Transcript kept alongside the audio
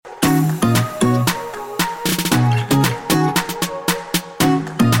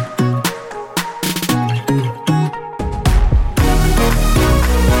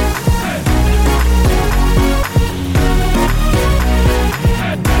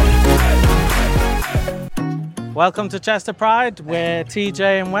Welcome to Chester Pride. We're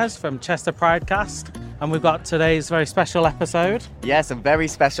TJ and Wes from Chester Pride Cast, and we've got today's very special episode. Yes, a very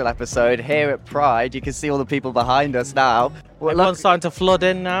special episode here at Pride. You can see all the people behind us now. Everyone's starting to flood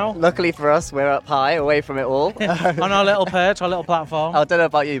in now. Luckily for us, we're up high, away from it all. On our little perch, our little platform. I don't know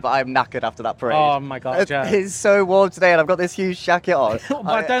about you, but I'm knackered after that parade. Oh my God, yeah. It's so warm today, and I've got this huge jacket on.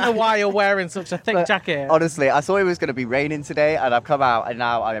 I don't know why you're wearing such a thick jacket. Honestly, I thought it was going to be raining today, and I've come out, and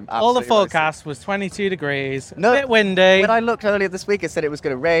now I'm absolutely all the forecast roasted. was 22 degrees, No, a bit windy. When I looked earlier this week, it said it was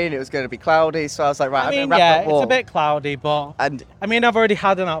going to rain, it was going to be cloudy, so I was like, right, I'm going to wrap up it's warm. a bit cloudy, but And I mean, I've already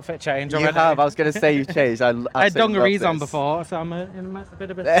had an outfit change already. you have. I was going to say you've changed. I had dungarees on before, so I'm in a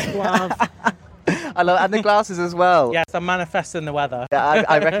bit of a suave. I love, and the glasses as well. Yes, I'm manifesting the weather. Yeah,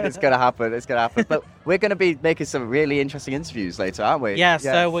 I reckon it's going to happen. It's going to happen. But we're going to be making some really interesting interviews later, aren't we? Yeah,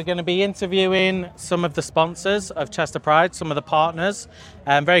 so we're going to be interviewing some of the sponsors of Chester Pride, some of the partners,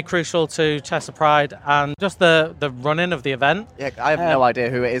 very crucial to Chester Pride and just the running of the event. Yeah, I have no idea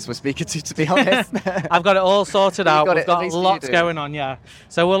who it is we're speaking to be honest. I've got it all sorted out. We've got least lots you do. going on, yeah.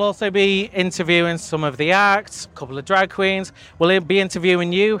 So we'll also be interviewing some of the acts, a couple of drag queens. We'll be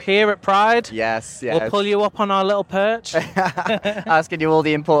interviewing you here at Pride. Yes. We'll pull you up on our little perch. Asking you all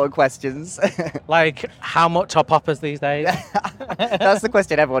the important questions. Like, how much are poppers these days? That's the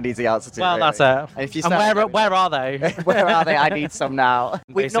question everyone needs the answer to. Well, really. that's it. And, if you where are they? Where are they? I need some now.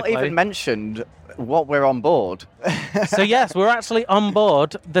 We've not Basically. even mentioned what we're on board. So yes, we're actually on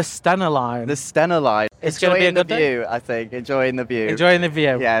board the Stena line. The Stena line. It's going to be a good the view, I think. Enjoying the view. Enjoying the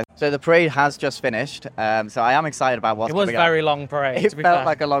view. Yeah. So the parade has just finished. So I am excited about what's It was coming up. very long parade. It to be felt fair.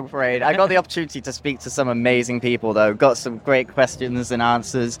 like a long parade. I got the opportunity to speak to some amazing people, though. Got some great questions and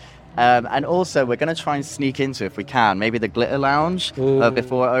answers. And also, we're going to try and sneak into, if we can, maybe the Glitter Lounge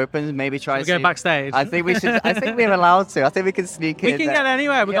before it opens. Maybe try and We're going backstage. I think we should. I think we're allowed to. I think we can sneak in. We can get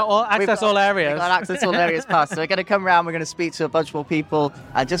anywhere. We've got access all areas. We've got access all areas pass. So we're going to come around. We're going to speak to a bunch more people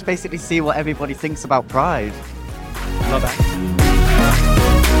and just basically see what everybody thinks about Pride. Love that.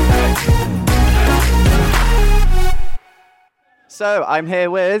 So I'm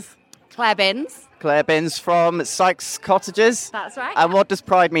here with Claire Binns. Claire Binns from Sykes Cottages. That's right. And what does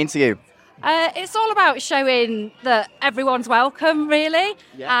Pride mean to you? It's all about showing that everyone's welcome, really.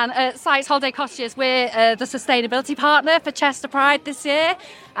 Yeah. And at Sykes Holiday Cottages, we're the sustainability partner for Chester Pride this year.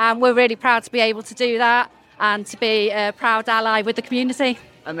 And we're really proud to be able to do that and to be a proud ally with the community.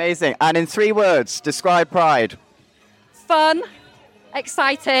 Amazing. And in 3 words, describe Pride. Fun,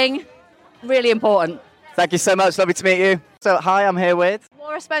 exciting, really important. Thank you so much. Lovely to meet you. So, hi, I'm here with...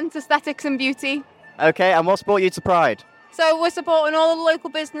 Laura Spence Aesthetics and Beauty. Okay, and what's brought you to Pride? So we're supporting all the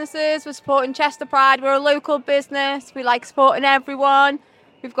local businesses, we're supporting Chester Pride, we're a local business, we like supporting everyone.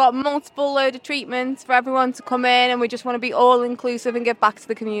 We've got multiple load of treatments for everyone to come in and we just want to be all inclusive and give back to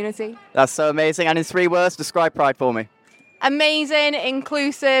the community. That's so amazing. And in 3 words, describe Pride for me. Amazing,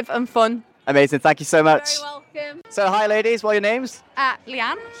 inclusive and fun. Amazing. Thank you so much. Very welcome. So, hi, ladies. What are your names?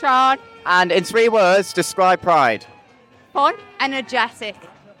 Leanne, Sean, And in 3 words, describe Pride. fun, energetic,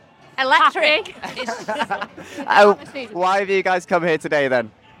 electric. Why have you guys come here today,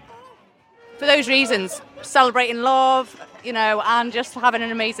 then? For those reasons, celebrating love, and just having an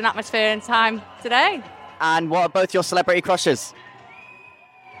amazing atmosphere and time today. And what are both your celebrity crushes?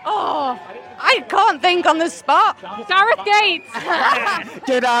 Oh, I can't think on the spot. Gareth Gates.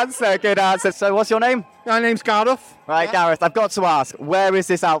 Good answer, good answer. So, what's your name? My name's Gareth. Right, Gareth, I've got to ask, where is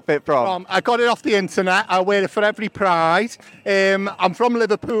this outfit from? I got it off the internet. I wear it for every Pride. I'm from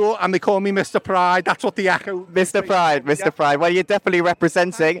Liverpool and they call me Mr. Pride. That's what the echo... Mr. Pride, Mr. Pride. Well, you're definitely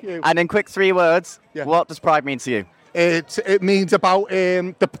representing. Thank you. And in quick 3 words, Yeah. what does Pride mean to you? It means about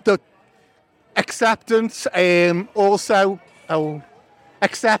the acceptance,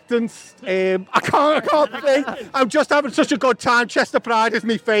 acceptance. I can't think. I'm just having such a good time. Chester Pride is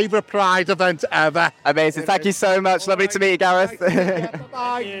my favourite Pride event ever. Amazing. Thank you so much. Lovely to meet you, Gareth.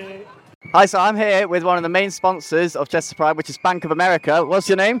 Bye. Hi, so I'm here with one of the main sponsors of Chester Pride, which is Bank of America. What's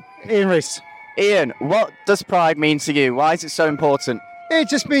your name? Ian Rees. Ian, what does Pride mean to you? Why is it so important? It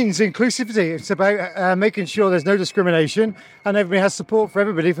just means inclusivity. It's about making sure there's no discrimination and everybody has support for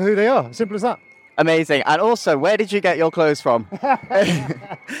everybody for who they are. Simple as that. Amazing. And also, where did you get your clothes from? I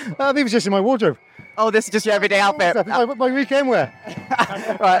think it was just in my wardrobe. Oh, this is just your everyday outfit. My weekend wear.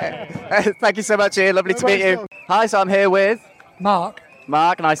 Right. Thank you so much, Ian. Lovely to meet you. Hi, so I'm here with Mark.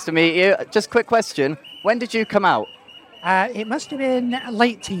 Mark. Nice to meet you. Just quick question. When did you come out? It must have been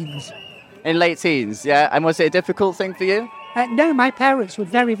late teens. In late teens, yeah? And was it a difficult thing for you? No, my parents were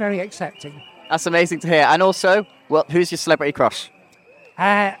very, very accepting. That's amazing to hear. And also, well, who's your celebrity crush?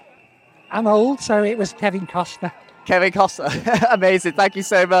 I'm old, so it was Kevin Costner. Kevin Costner. Amazing. Thank you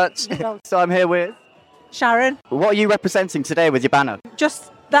so much. So I'm here with... Sharon. What are you representing today with your banner?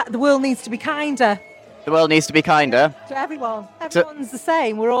 Just that the world needs to be kinder The world needs to be kinder. to everyone. Everyone's the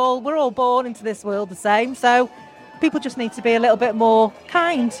same. We're all born into this world the same. So people just need to be a little bit more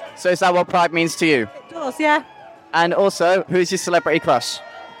kind. So is that what Pride means to you? It does, yeah. And also, who's your celebrity crush?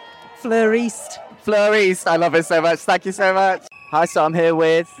 Fleur East. Fleur East. I love it so much. Thank you so much. Hi, so I'm here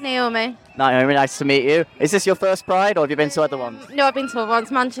with Naomi. Naomi. Nice to meet you. Is this your first Pride or have you been to other ones? No, I've been to other ones.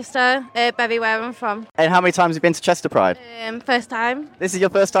 Manchester, Bevy, where I'm from. And how many times have you been to Chester Pride? First time. This is your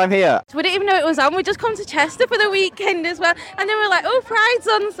first time here? So we didn't even know it was on. We just come to Chester for the weekend as well. And then we're like, oh, Pride's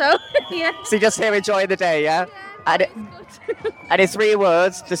on, so yeah. So you're just here enjoying the day, yeah? And in 3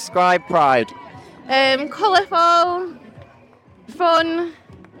 words, describe Pride. Colourful, fun,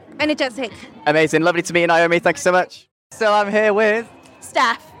 energetic. Amazing. Lovely to meet you, Naomi. Thank you so much. So I'm here with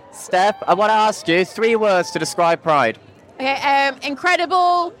Steph. Steph. I want to ask you 3 words to describe Pride. Okay,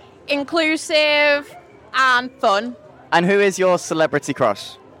 incredible, inclusive, and fun. And who is your celebrity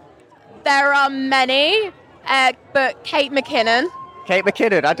crush? There are many, but Kate McKinnon. Kate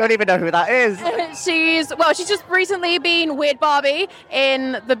McKinnon. I don't even know who that is. She's just recently been Weird Barbie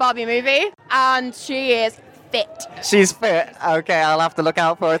in the Barbie movie, and she is fit. She's fit. Okay, I'll have to look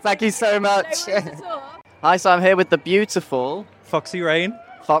out for her. Thank you so much. Hi, so I'm here with the beautiful Foxy Rain.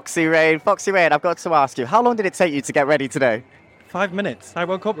 Foxy Rain. Foxy Rain, I've got to ask you, how long did it take you to get ready today? 5 minutes. I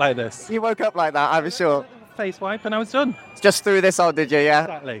woke up like this. You woke up like that, I'm sure. Face wipe and I was done. Just threw this on, did you, yeah?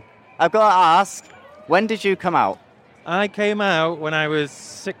 Exactly. I've got to ask, when did you come out? I came out when I was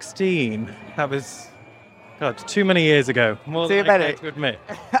 16. That was, God, too many years ago. More Too than I many. care to admit.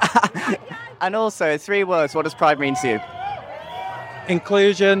 And also, in 3 words, what does Pride mean to you?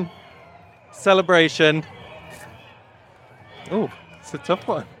 Inclusion, celebration. Oh, it's a tough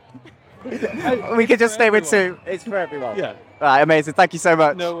one. We can just stay with 2. It's for everyone. Yeah. Right, amazing. Thank you so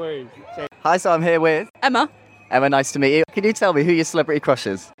much. No worries. Hi, so I'm here with Emma. Emma, nice to meet you. Can you tell me who your celebrity crush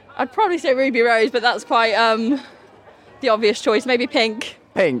is? I'd probably say Ruby Rose, but that's quite the obvious choice. Maybe Pink.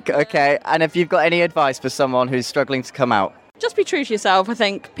 Pink, okay. And if you've got any advice for someone who's struggling to come out? Just be true to yourself. I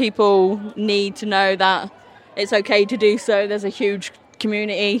think people need to know that it's okay to do so. There's a huge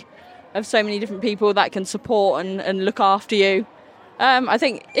community of so many different people that can support and look after you. I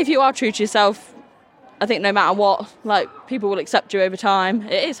think if you are true to yourself, I think no matter what, like, people will accept you over time.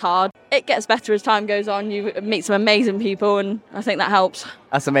 It is hard. It gets better as time goes on. You meet some amazing people, and I think that helps.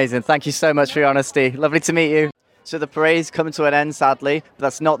 That's amazing. Thank you so much for your honesty. Lovely to meet you. So the parade's coming to an end, sadly, but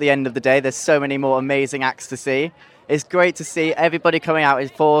that's not the end of the day. There's so many more amazing acts to see. It's great to see everybody coming out in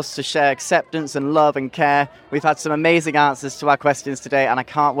force to share acceptance and love and care. We've had some amazing answers to our questions today, and I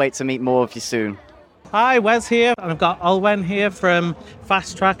can't wait to meet more of you soon. Hi, Wes here, and I've got Olwen here from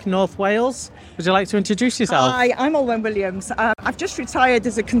Fast Track North Wales. Would you like to introduce yourself? Hi, I'm Olwen Williams. I've just retired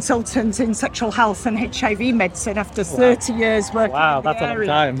as a consultant in sexual health and HIV medicine after 30 years working Wow, in the that's a long area.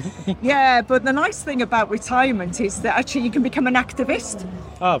 time. Yeah, but the nice thing about retirement is that actually you can become an activist.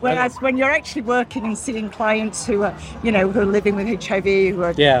 Oh, Whereas when you're actually working and seeing clients who are, who are living with HIV,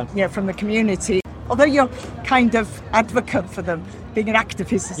 who are from the community, although you're kind of advocate for them, being an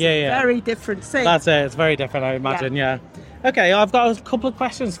activist is a very different thing. That's it. It's very different, I imagine. Yeah. Okay, I've got a couple of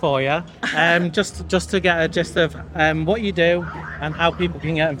questions for you, just to get a gist of what you do and how people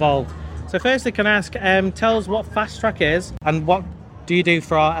can get involved. So firstly, can I ask, tell us what Fast Track is and what do you do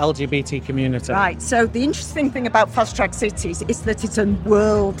for our LGBT community? Right, so the interesting thing about Fast Track Cities is that it's a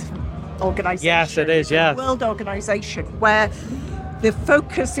world organisation. Yes, it is, yeah. It's a world organisation where the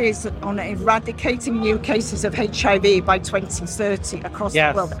focus is on eradicating new cases of HIV by 2030 across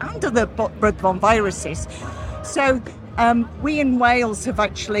the world and other blood-borne viruses. So we in Wales have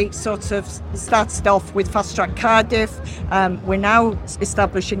actually sort of started off with Fast Track Cardiff. We're now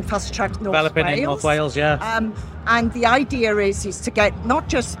establishing Fast Track North Developing Wales. in North Wales, yeah. And the idea is to get not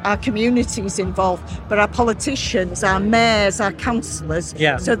just our communities involved, but our politicians, our mayors, our councillors,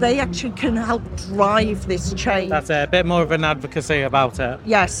 so they actually can help drive this change. That's a bit more of an advocacy about it.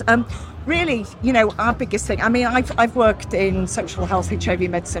 Yes. Really, our biggest thing, I mean, I've worked in sexual health, HIV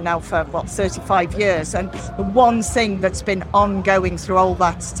medicine now for, 35 years, and the one thing that's been ongoing through all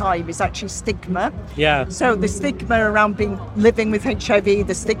that time is actually stigma. Yeah. So the stigma around living with HIV,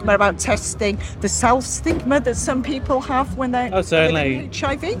 the stigma about testing, the self-stigma that some people have when they're living with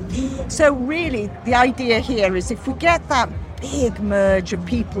HIV. So really, the idea here is if we get that big merge of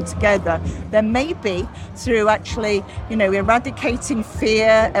people together, then maybe through actually, eradicating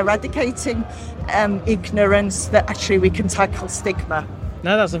fear, eradicating ignorance, that actually we can tackle stigma.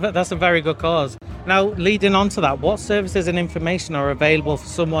 No, that's a very good cause. Now, leading on to that, what services and information are available for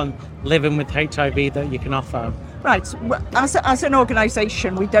someone living with HIV that you can offer? Right. Well, as an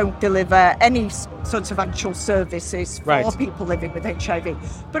organisation, we don't deliver any sort of actual services for people living with HIV.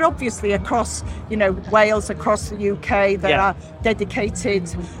 But obviously, across Wales, across the UK, there are dedicated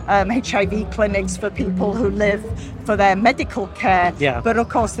HIV clinics for people who live for their medical care. Yeah. But of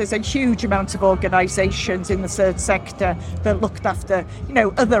course, there's a huge amount of organisations in the third sector that looked after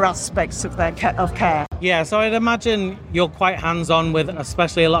other aspects of their care. Yeah, so I'd imagine you're quite hands-on with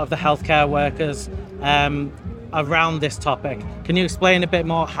especially a lot of the healthcare workers around this topic. Can you explain a bit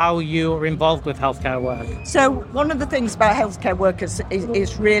more how you are involved with healthcare work? So one of the things about healthcare workers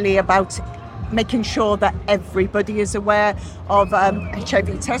is really about making sure that everybody is aware of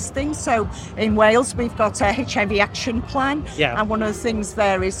HIV testing. So in Wales, we've got a HIV action plan. Yeah. And one of the things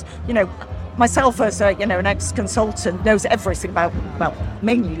there is, myself as an ex-consultant knows everything about,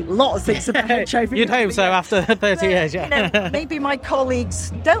 mainly a lot of things about HIV. You'd hope so after 30 years, yeah. Maybe my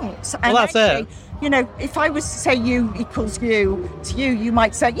colleagues don't. And well, that's actually, it. If I was to say U equals U to you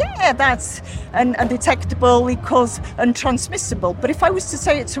might say, yeah, that's undetectable equals untransmissible. But if I was to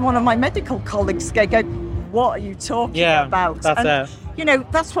say it to one of my medical colleagues, they go, what are you talking about? That's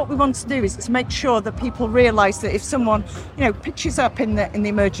it. That's what we want to do, is to make sure that people realise that if someone, pitches up in the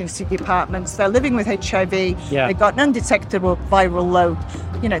emergency departments, they're living with HIV, they've got an undetectable viral load,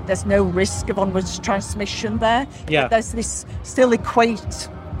 there's no risk of onwards transmission there. Yeah. But there's this still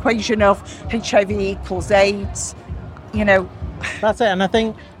equation of HIV equals AIDS, That's it. And I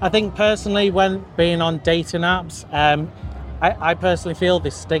think personally, when being on dating apps, I personally feel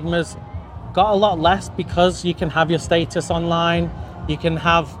this stigma's got a lot less because you can have your status online, you can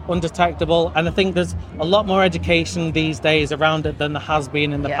have undetectable, and I think there's a lot more education these days around it than there has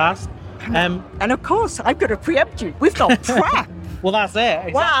been in the past. And of course, I've got to preempt you, we've got PrEP. Well, that's it.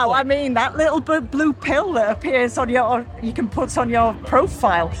 Exactly. Wow, I mean, that little blue pill that appears you can put on your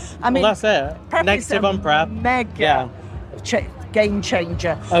profile. That's it. PrEP Negative on PrEP. Mega game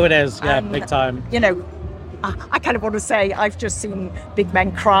changer. Oh, it is. Yeah, big time. I kind of want to say I've just seen big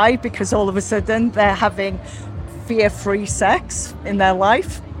men cry because all of a sudden they're having fear-free sex in their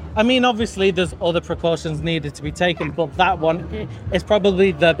life. I mean, obviously there's other precautions needed to be taken, but that one is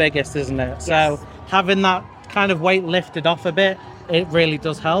probably the biggest, isn't it? Yes. So having that kind of weight lifted off a bit, it really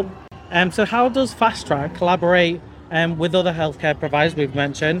does help. So how does Fast Track collaborate with other healthcare providers we've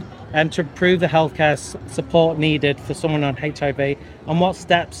mentioned to improve the healthcare support needed for someone on HIV, and what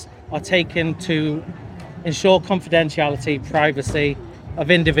steps are taken to ensure confidentiality, privacy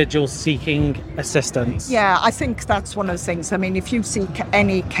of individuals seeking assistance? Yeah, I think that's one of the things. I mean, if you seek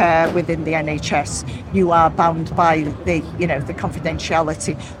any care within the NHS, you are bound by the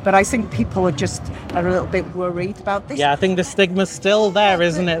confidentiality. But I think people are a little bit worried about this. Yeah, I think the stigma's still there,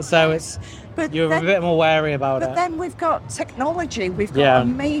 isn't it? So you're a bit more wary about it. But then we've got technology. We've got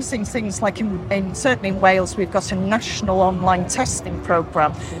amazing things like certainly in Wales, we've got a national online testing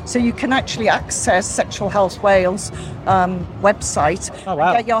programme. So you can actually access Sexual Health Wales website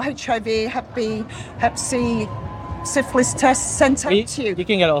and get your HIV, Hep B, Hep C, syphilis tests sent out to you. You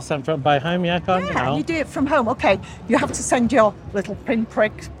can get it all sent by home, can't you? Yeah, you do it from home. Okay, you have to send your little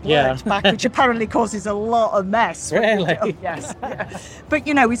pinprick back, which apparently causes a lot of mess. Really? Oh, yes. Yeah. But,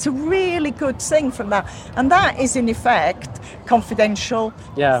 it's a really good thing from that. And that is, in effect, confidential,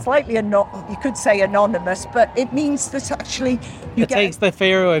 slightly, you could say anonymous, but it means that actually it takes the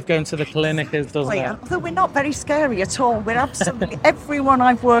fear away of going to the clinic, doesn't it? Although we're not very scary at all. We're absolutely... Everyone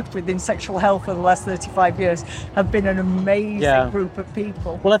I've worked with in sexual health for the last 35 years have been an amazing group of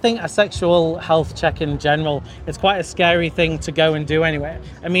people. Well, I think a sexual health check in general is quite a scary thing to go and do anyway.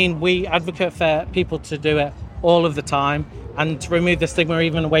 I mean, we advocate for people to do it all of the time and to remove the stigma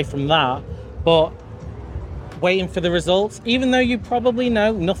even away from that, but waiting for the results, even though you probably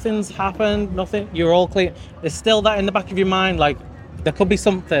know nothing's happened, you're all clear, there's still that in the back of your mind, like there could be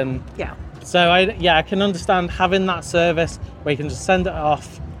something. Yeah. So I can understand having that service where you can just send it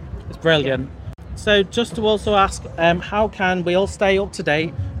off. It's brilliant. So just to also ask, how can we all stay up to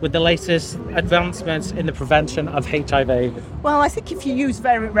date with the latest advancements in the prevention of HIV? Well, I think if you use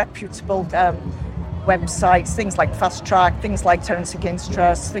very reputable websites, things like Fast Track, things like Terence Against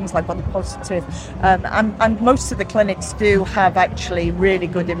Trust, things like Body Positive, and most of the clinics do have actually really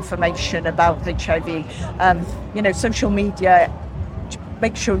good information about HIV. Social media,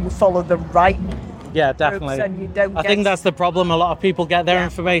 make sure you follow the right Yeah, definitely. And you don't I think that's the problem. A lot of people get their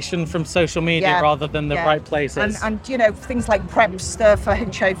information from social media rather than the right places. And things like Prepster for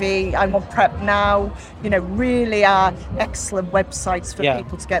HIV, I Want Prep Now, really are excellent websites for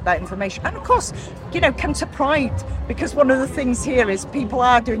people to get that information. And of course, come to Pride, because one of the things here is people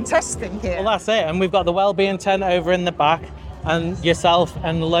are doing testing here. Well, that's it. And we've got the wellbeing tent over in the back. and yourself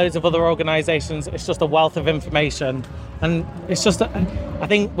and loads of other organisations. It's just a wealth of information. And it's just, I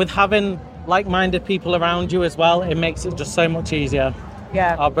think with having like-minded people around you as well, it makes it just so much easier.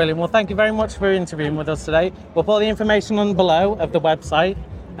 Yeah. Oh, brilliant. Well, thank you very much for interviewing with us today. We'll put the information on below of the website.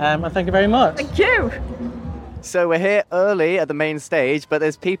 And thank you very much. Thank you. So we're here early at the main stage, but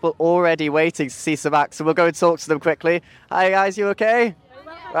there's people already waiting to see some acts, so we'll go and talk to them quickly. Hi guys, you okay?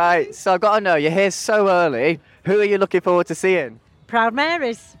 Right, so I've got to know, you're here so early. Who are you looking forward to seeing? Proud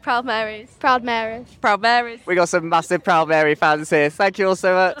Marys. Proud Marys. Proud Marys. Proud Marys. We got some massive Proud Mary fans here. Thank you all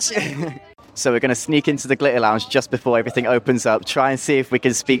so much. So we're going to sneak into the Glitter Lounge just before everything opens up, try and see if we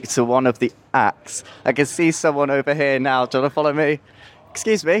can speak to one of the acts. I can see someone over here now. Do you want to follow me?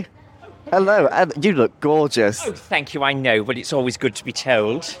 Excuse me. Hello, you look gorgeous. Oh, thank you, I know, but it's always good to be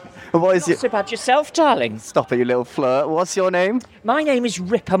told. What is Not so bad yourself, darling. Stop it, you little flirt. What's your name? My name is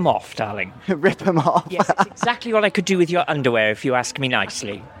Rip 'em Off, darling. Rip 'em off? Yes, it's exactly what I could do with your underwear if you ask me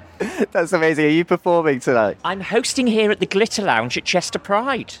nicely. That's amazing. Are you performing tonight? I'm hosting here at the Glitter Lounge at Chester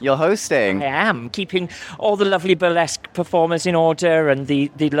Pride. You're hosting? I am, keeping all the lovely burlesque performers in order and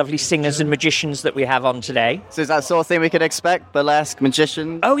the lovely singers and magicians that we have on today. So is that sort of thing we can expect? Burlesque,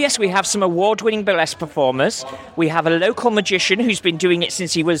 magician? Oh yes, we have some award-winning burlesque performers. We have a local magician who's been doing it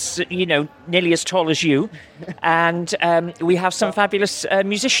since he was, nearly as tall as you. And we have some fabulous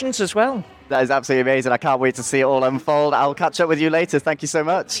musicians as well. That is absolutely amazing. I can't wait to see it all unfold. I'll catch up with you later. Thank you so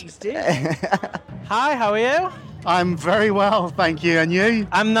much. Please do. Hi, how are you? I'm very well, thank you. And you?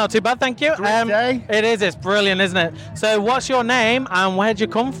 I'm not too bad, thank you. Great day. It is. It's brilliant, isn't it? So what's your name and where'd you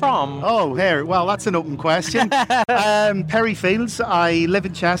come from? Oh, here. Well, that's an open question. Perry Fields. I live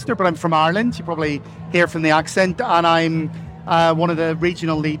in Chester, but I'm from Ireland. You probably hear from the accent. And I'm one of the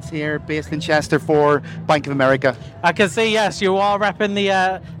regional leads here based in Chester for Bank of America. I can see, yes, you are repping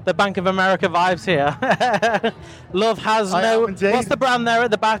the Bank of America vibes here. Love has no... What's the brand there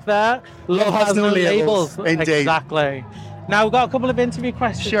at the back there? Love has no labels. Indeed. Exactly. Now, we've got a couple of interview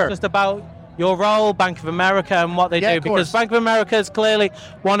questions just about your role, Bank of America, and what they do. Because Bank of America is clearly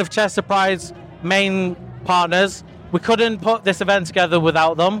one of Chester Pride's main partners. We couldn't put this event together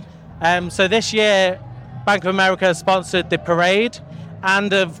without them. So this year, Bank of America has sponsored the parade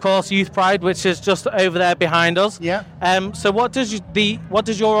and, of course, Youth Pride, which is just over there behind us. Yeah. So what does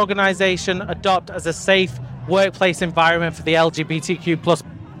your organisation adopt as a safe workplace environment for the LGBTQ plus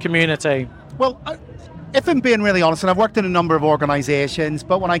community? Well, if I'm being really honest, and I've worked in a number of organisations,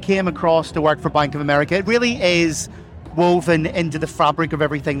 but when I came across to work for Bank of America, it really is woven into the fabric of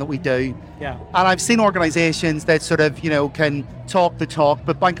everything that we do. Yeah. And I've seen organisations that sort of, can talk the talk,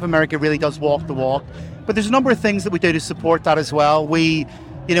 but Bank of America really does walk the walk. But there's a number of things that we do to support that as well. We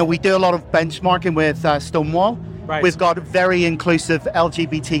do a lot of benchmarking with Stonewall. Right. We've got very inclusive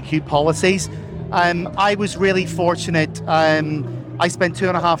LGBTQ policies. I was really fortunate. I spent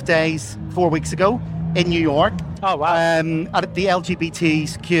 2.5 days 4 weeks ago in New York. Oh, wow. At the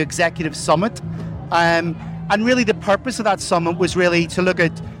LGBTQ Executive Summit. And really the purpose of that summit was really to look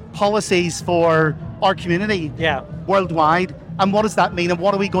at policies for our community worldwide. And what does that mean? And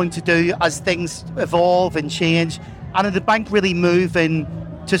what are we going to do as things evolve and change? And are the bank really moving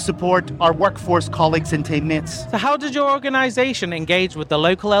to support our workforce colleagues and teammates? So how did your organisation engage with the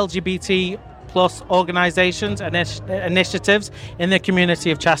local LGBT plus organisations and initiatives in the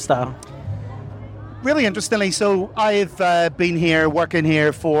community of Chester? Really interestingly, so I've been here, working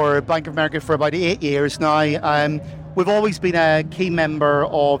here for Bank of America for about 8 years now. We've always been a key member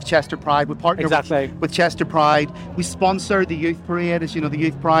of Chester Pride. We partner with Chester Pride. We sponsor the Youth Parade, as you know, the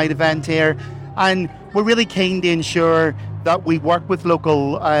Youth Pride event here. And we're really keen to ensure that we work with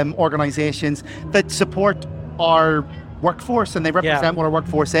local organisations that support our workforce and they represent what our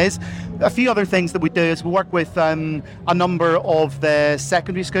workforce is. A few other things that we do is we work with a number of the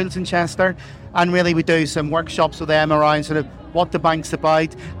secondary schools in Chester, and really we do some workshops with them around sort of what the bank's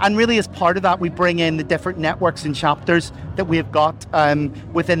about. And really as part of that, we bring in the different networks and chapters that we've got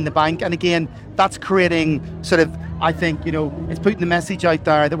within the bank. And again, that's creating sort of, I think, it's putting the message out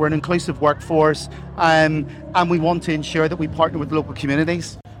there that we're an inclusive workforce, and we want to ensure that we partner with local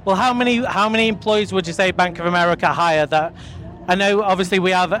communities. Well, how many employees would you say Bank of America hire? That I know obviously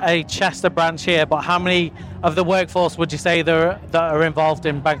we have a Chester branch here, but how many of the workforce would you say that are involved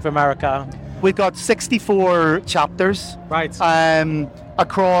in Bank of America? We've got 64 chapters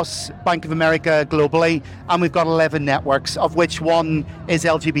across Bank of America globally, and we've got 11 networks, of which one is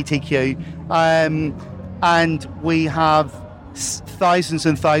LGBTQ. And we have thousands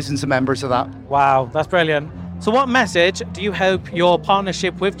and thousands of members of that. Wow, that's brilliant. So what message do you hope your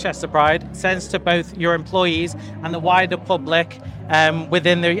partnership with Chester Pride sends to both your employees and the wider public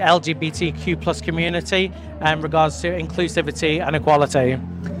within the LGBTQ plus community in regards to inclusivity and equality?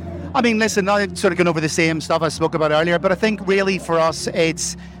 I mean, listen, I'm sort of going over the same stuff I spoke about earlier, but I think really for us,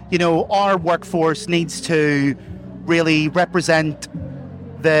 it's, you know, our workforce needs to really represent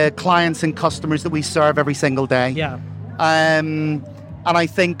the clients and customers that we serve every single day. Yeah. And I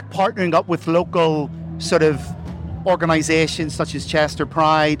think partnering up with local sort of organisations such as Chester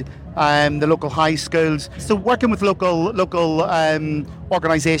Pride, the local high schools, so working with local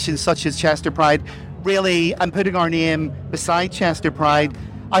organisations such as Chester Pride, really, and putting our name beside Chester Pride,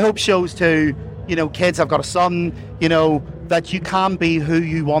 I hope shows to, you know, kids, I've got a son, you know, that you can be who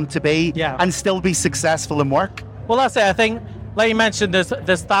you want to be and still be successful in work. Well, that's it. I think, like you mentioned,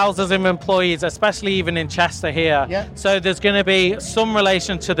 there's thousands of employees, especially even in Chester here. Yeah. So there's going to be some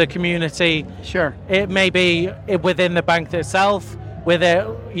relation to the community. Sure. It may be within the bank itself, with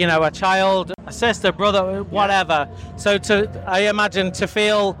a child, a sister, brother, whatever. So I imagine to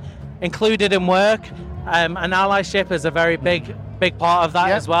feel included in work, and allyship is a very big part of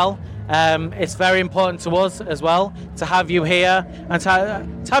that as well. It's very important to us as well to have you here and to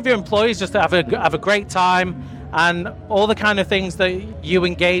have your employees just to have a great time, and all the kind of things that you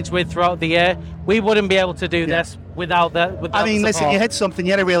engage with throughout the year. We wouldn't be able to do this without that. I mean, listen, you hit something.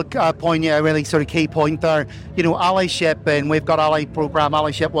 You had a real point, a really sort of key point there. You know, allyship, and we've got Ally Program,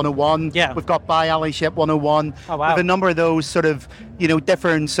 Allyship 101. Yeah. We've got By Allyship 101. Oh, wow. We have a number of those sort of, you know,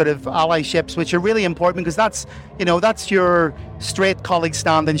 different sort of allyships, which are really important because that's, you know, that's your straight colleague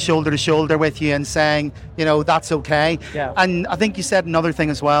standing shoulder to shoulder with you and saying, you know, that's okay. Yeah. And I think you said another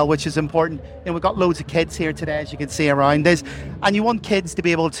thing as well, which is important. You know, we've got loads of kids here today, as you can see around this, and you want kids to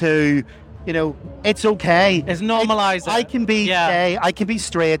be able to, you know, it's okay. It's normalised. I can be gay, I can be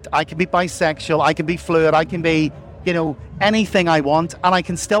straight, I can be bisexual, I can be fluid, I can be, you know, anything I want, and I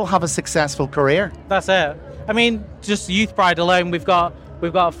can still have a successful career. That's it. I mean, just Youth Pride alone, we've got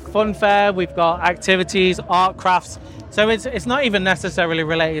a fun fair, we've got activities, art, crafts. So it's not even necessarily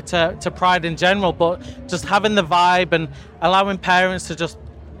related to Pride in general, but just having the vibe and allowing parents to just,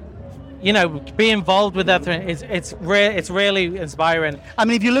 you know, be involved with everything. It's really inspiring. I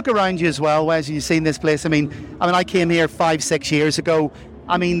mean, if you look around you as well, Wes, you've seen this place. I mean, I came here 5-6 years ago.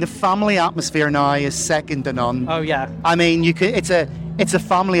 I mean, the family atmosphere now is second to none. Oh yeah. I mean, it's a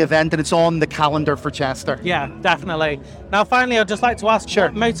family event, and it's on the calendar for Chester. Yeah, definitely. Now, finally, I'd just like to ask,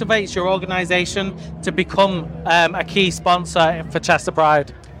 what motivates your organisation to become a key sponsor for Chester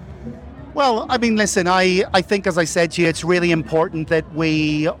Pride? Well, I mean, listen, I think, as I said to you, it's really important that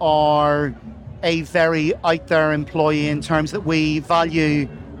we are a very out there employee in terms that we value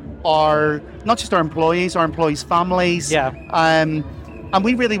not just our employees' families. Yeah. And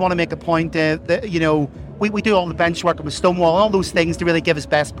we really want to make a point that, you know, we do all the bench work with Stonewall, all those things to really give us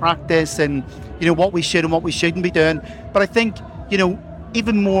best practice and, you know, what we should and what we shouldn't be doing. But I think, you know,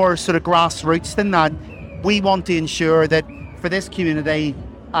 even more sort of grassroots than that, we want to ensure that for this community,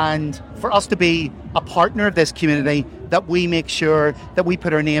 and for us to be a partner of this community, that we make sure that we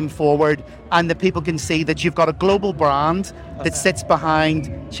put our name forward and that people can see that you've got a global brand that sits behind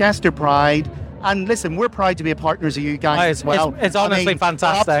Chester Pride. And listen, we're proud to be partners of you guys as well. It's honestly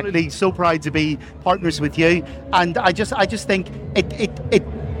fantastic. Absolutely, so proud to be partners with you. And I just think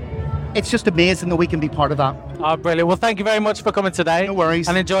it's just amazing that we can be part of that. Oh, brilliant. Well, thank you very much for coming today. No worries.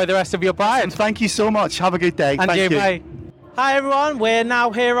 And enjoy the rest of your Pride. Listen, thank you so much. Have a good day. And thank you. Bye. Hi everyone, we're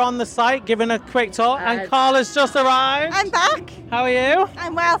now here on the site giving a quick tour, and Carla's just arrived. I'm back. How are you?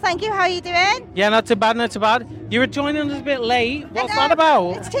 I'm well, thank you. How are you doing? Yeah, not too bad, not too bad. You were joining us a bit late. What's that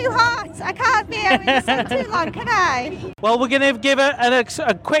about? It's too hot. I can't be here in the sun too long, can I? Well, we're going to give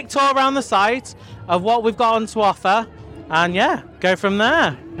a quick tour around the site of what we've got on to offer, and yeah, go from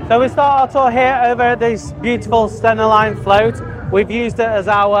there. So we start our tour here over at this beautiful Stena Line float. We've used it as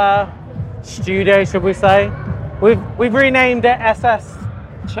our studio, should we say. We've renamed it SS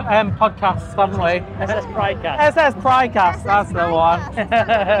Podcasts, haven't we? SS Pridecast. SS Pridecast, that's the one.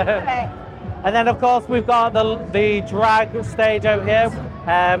 And then, of course, we've got the drag stage over here.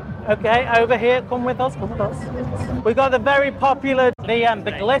 Okay, over here, come with us. We've got the very popular,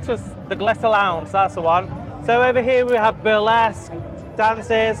 the Glitter Lounge, that's the one. So over here we have burlesque,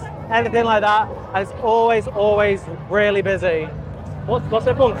 dances, anything like that. And it's always really busy. What's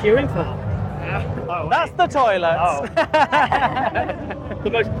everyone queuing for? That's the toilets. The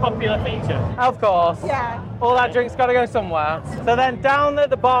most popular feature. Of course. Yeah. All that drink's got to go somewhere. So then down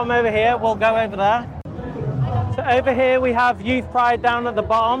at the bottom over here, we'll go over there. So over here we have Youth Pride down at the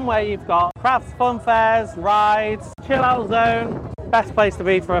bottom, where you've got crafts, fun fairs, rides, chill out zone. Best place to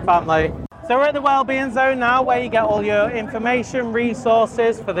be for a family. So we're at the Wellbeing Zone now, where you get all your information,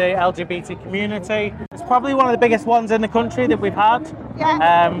 resources for the LGBT community. It's probably one of the biggest ones in the country that we've had.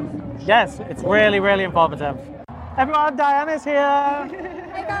 Yeah. Yes, it's really, really informative. Everyone, Diana's here.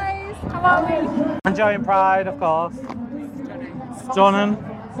 Hey guys, how are we? Enjoying Pride, of course. Stunning.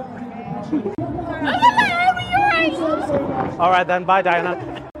 All right then, bye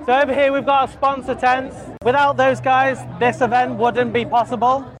Diana. So over here we've got our sponsor tents. Without those guys, this event wouldn't be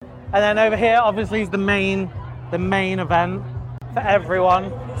possible. And then over here, obviously, is the main event for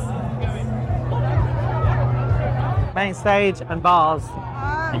everyone. Main stage and bars.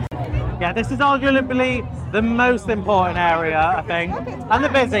 Yeah, this is arguably the most important area, I think, and the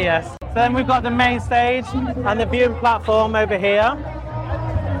busiest. So then we've got the main stage and the viewing platform over here.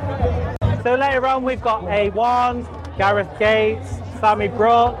 So later on, we've got A1, Gareth Gates, Sammy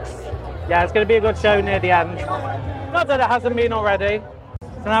Brooks. Yeah, it's going to be a good show near the end. Not that it hasn't been already.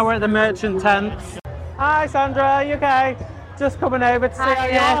 So now we're at the merchant tents. Hi Sandra, are you okay? Just coming over to see how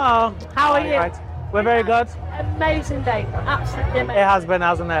you are. How are you? Right. We're very good. Amazing day, absolutely amazing. It has been,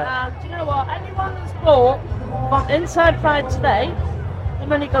 hasn't it? Do you know what? Anyone that's bought from Inside Pride today, the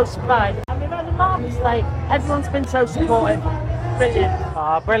money goes to Pride. And we've had a marvellous day. Everyone's been so supportive. Brilliant.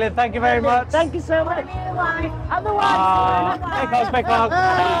 Oh, brilliant. Thank you very much. Thank you so much. Otherwise. Big hug.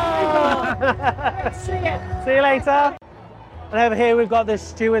 See you. See you later. And over here we've got the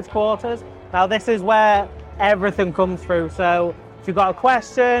steward's quarters. Now this is where everything comes through. So if you've got a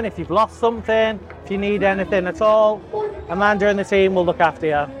question, if you've lost something, if you need anything at all, Amanda and the team will look after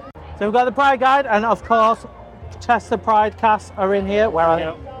you. So we've got the Pride Guide, and of course Chester Pride cast are in here. Where are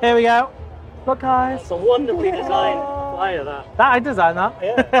they? Here we go. Look guys. It's a wonderfully designed flyer that. I designed that.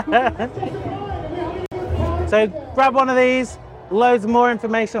 Yeah. So grab one of these. Loads more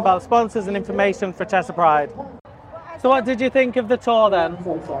information about sponsors and information for Chester Pride. So what did you think of the tour then?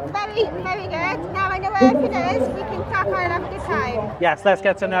 Very, very good. Now I know where everything is, we can crack on and have a good time. Yes, let's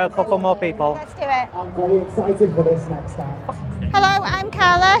get to know a couple more people. Let's do it. I'm very excited for this next time. Hello, I'm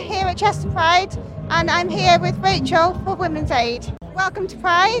Carla here at Chester Pride, and I'm here with Rachel for Women's Aid. Welcome to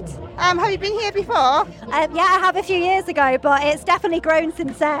Pride. Have you been here before? Yeah, I have a few years ago, but it's definitely grown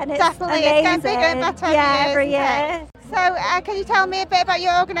since then. It's definitely, amazing. it's getting bigger and better every year. So, can you tell me a bit about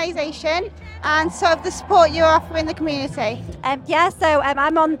your organisation and sort of the support you offer in the community? I'm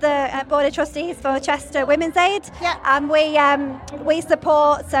on the Board of Trustees for Chester Women's Aid, and we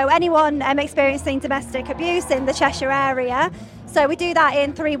support anyone experiencing domestic abuse in the Cheshire area. So we do that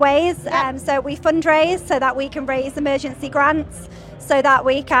in 3 ways. So we fundraise so that we can raise emergency grants, so that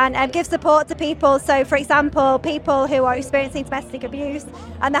we can give support to people. So, for example, people who are experiencing domestic abuse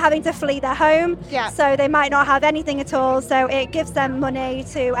and they're having to flee their home, so they might not have anything at all. So it gives them money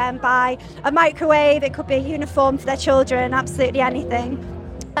to buy a microwave. It could be a uniform for their children, absolutely anything.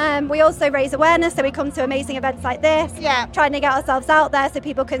 We also raise awareness, so we come to amazing events like this, trying to get ourselves out there so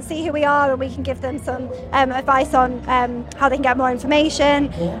people can see who we are and we can give them some advice on how they can get more information.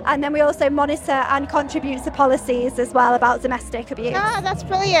 And then we also monitor and contribute to policies as well about domestic abuse. Ah, that's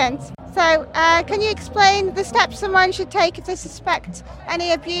brilliant. So can you explain the steps someone should take if they suspect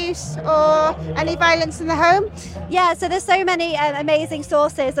any abuse or any violence in the home? Yeah, so there's so many amazing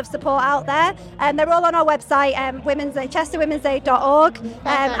sources of support out there, and they're all on our website, chesterwomensaid.org,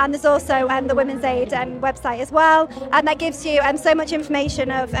 and there's also the Women's Aid website as well, and that gives you so much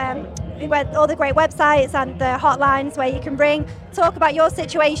information of all the great websites and the hotlines where you can ring, talk about your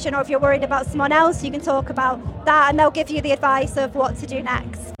situation, or if you're worried about someone else, you can talk about that, and they'll give you the advice of what to do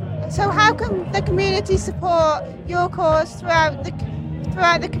next. So how can the community support your cause throughout the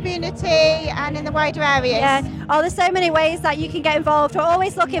community and in the wider areas? Yeah, there's so many ways that you can get involved. We're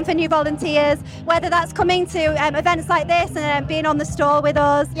always looking for new volunteers, whether that's coming to events like this and being on the stall with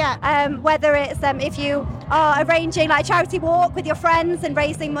us, whether it's if you are arranging like a charity walk with your friends and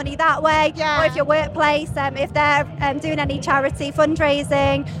raising money that way, or if your workplace, if they're doing any charity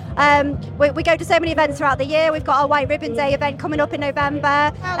fundraising. We go to so many events throughout the year. We've got our White Ribbon Day event coming up in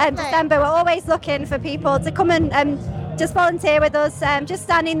November, December. We're always looking for people to come and just volunteer with us, just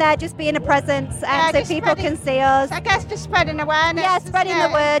standing there, just being a presence, so people can see us. I guess just spreading awareness. Yeah, spreading the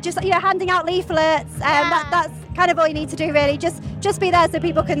word, just handing out leaflets. That's kind of all you need to do, really. Just be there so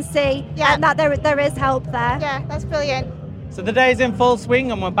people can see that there is help there. Yeah, that's brilliant. So the day's in full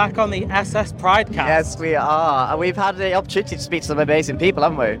swing and we're back on the SS Pridecast. Yes, we are. And we've had the opportunity to speak to some amazing people,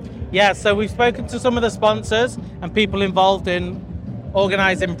 haven't we? Yeah, so we've spoken to some of the sponsors and people involved in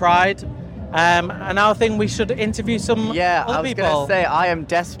organising Pride. And now I think we should interview some other people. I was going to say, I am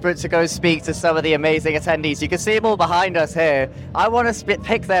desperate to go speak to some of the amazing attendees. You can see them all behind us here. I want to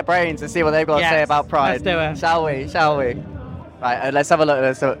pick their brains and see what they've got to say about Pride. Let's do it. Shall we? Right, let's have a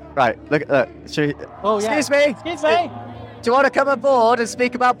look. Right, look. Should we... Oh, yeah. Excuse me. Excuse me. Do you want to come aboard and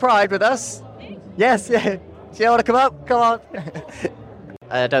speak about Pride with us? Yes. Yeah. Do you want to come up? Come on.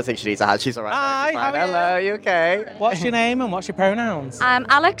 I don't think she needs a hat. She's all right. Hi, how are you? Hello, you okay? What's your name and what's your pronouns? I'm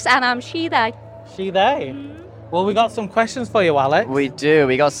Alex and I'm she, they. She, they. Well, we got some questions for you, Alex. We do.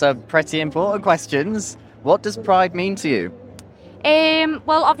 We got some pretty important questions. What does Pride mean to you?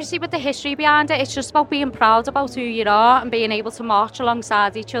 Well, obviously with the history behind it, it's just about being proud about who you are and being able to march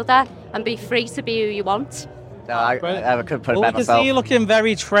alongside each other and be free to be who you want. No, I couldn't put it Well, better we can myself. see you looking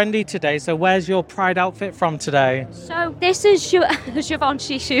very trendy today. So where's your Pride outfit from today? So this is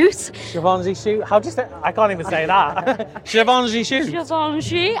Givenchy shoes. Givenchy shoe? How do you say? I can't even say that. Givenchy shoes.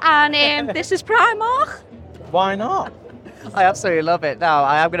 Givenchy, and this is Primark. Why not? I absolutely love it. Now,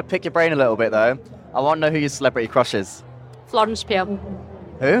 I am going to pick your brain a little bit, though. I want to know who your celebrity crush is. Florence Pugh.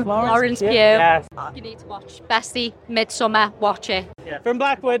 Who? Florence Pugh. Yes. You need to watch Bestie, Midsummer, watch it. From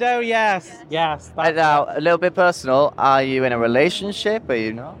Black Widow, yes. Yes. And now, a little bit personal. Are you in a relationship? Are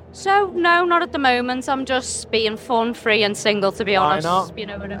you not? So, no, not at the moment. I'm just being fun, free and single, to be honest. not? You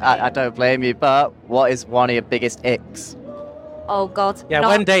know what I mean? I don't blame you, but what is one of your biggest icks? Oh, God. Yeah,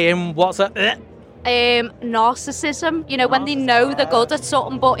 when dating, what's a... Narcissism. You know, when they know they're good at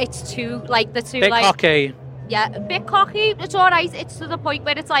something, but it's too, like, they're too, Bit like... cocky. Yeah, a bit cocky. It's all right. It's to the point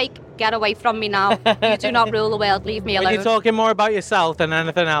where it's like, get away from me now. You do not rule the world. Leave me When alone. you're talking more about yourself than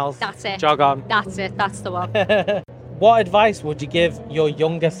anything else. That's it. Jog on. That's it. That's the one. What advice would you give your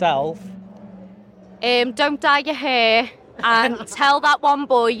younger self? Don't dye your hair and tell that one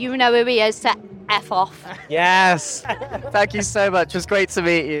boy you know who he is to F off. Yes. Thank you so much. It was great to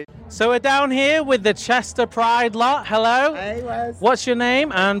meet you. So we're down here with the Chester Pride lot. Hello. Hey, Wes. What's your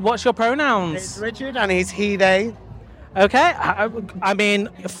name and what's your pronouns? It's Richard and he's he, they. Okay. I mean,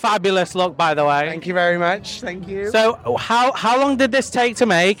 fabulous look, by the way. Thank you very much. Thank you. So how long did this take to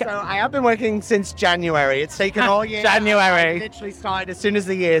make? So I have been working since January. It's taken all year. January. I literally started as soon as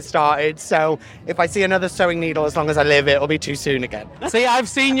the year started. So if I see another sewing needle, as long as I live, it'll be too soon again. See, I've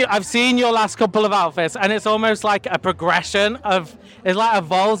seen your last couple of outfits, and it's almost like a progression of. It like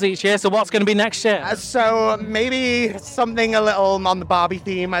evolves each year. So what's going to be next year? So maybe something a little on the Barbie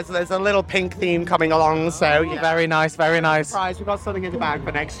theme, as there's a little pink theme coming along. So yeah. Very nice, very nice. Surprise, we've got something in the bag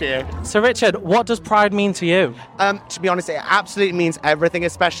for next year. So Richard, what does Pride mean to you? To be honest, it absolutely means everything,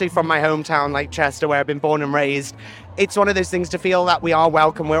 especially from my hometown, like Chester, where I've been born and raised. It's one of those things to feel that we are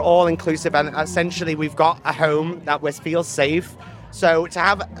welcome, we're all inclusive, and essentially we've got a home that we feel safe. So to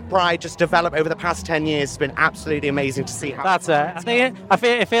have Pride just develop over the past 10 years has been absolutely amazing to see. That's it. I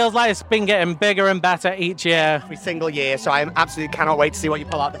feel it feels like it's been getting bigger and better each year. Every single year. So I absolutely cannot wait to see what you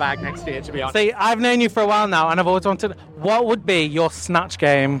pull out the bag next year, to be honest. See, I've known you for a while now, and I've always wanted... What would be your snatch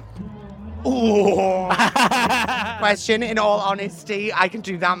game? Ooh. Question, in all honesty, I can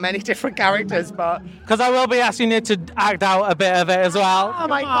do that many different characters, but... Because I will be asking you to act out a bit of it as well. Oh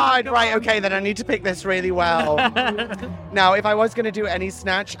my God, right, okay, then I need to pick this really well. Now, if I was going to do any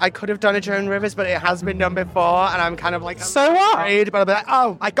snatch, I could have done a Joan Rivers, but it has been done before, and I'm kind of like... So what? Afraid, but I'll be like,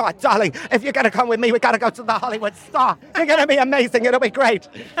 oh my God, darling, if you're going to come with me, we got to go to the Hollywood Star. You're going to be amazing, it'll be great.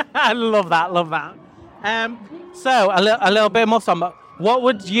 I love that. So, a little bit more somber. What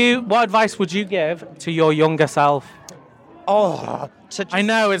advice would you give to your younger self? I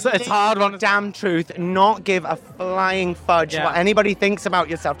know it's a hard one. Damn truth, not give a flying fudge what anybody thinks about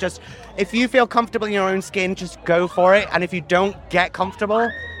yourself. Just if you feel comfortable in your own skin, just go for it. And if you don't get comfortable,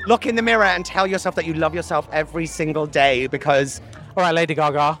 look in the mirror and tell yourself that you love yourself every single day, because... All right, Lady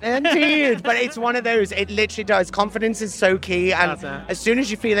Gaga. Indeed, but it's one of those. It literally does. Confidence is so key, and as soon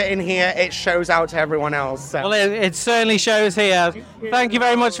as you feel it in here, it shows out to everyone else. So. Well, it certainly shows here. Thank you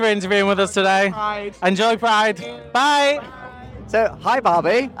very much for interviewing with us today. Pride. Enjoy Pride. Bye. So, hi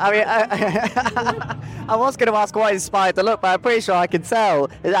Barbie. I mean, I was going to ask what inspired the look, but I'm pretty sure I can tell.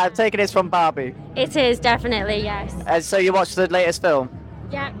 I'm taking this from Barbie. It is, definitely, yes. And so you watched the latest film?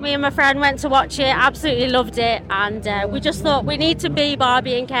 Yeah, me and my friend went to watch it, absolutely loved it, and we just thought we need to be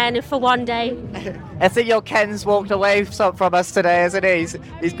Barbie and Ken for one day. I think your Ken's walked away from us today, hasn't he?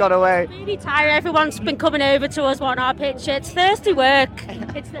 He's gone away. Really tired, everyone's been coming over to us wanting our picture. It's thirsty work.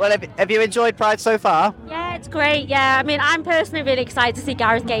 Well, have you enjoyed Pride so far? Yeah, it's great, yeah. I mean, I'm personally really excited to see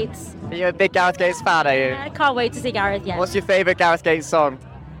Gareth Gates. Are you a big Gareth Gates fan, are you? Yeah, I can't wait to see Gareth, yeah. What's your favourite Gareth Gates song?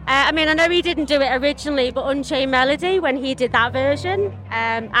 I mean, I know he didn't do it originally, but Unchained Melody, when he did that version,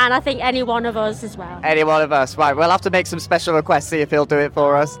 and I think any one of us as well. Any one of us, right. We'll have to make some special requests, see if he'll do it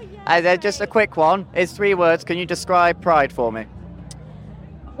for us. And then just a quick one. It's 3 words. Can you describe Pride for me?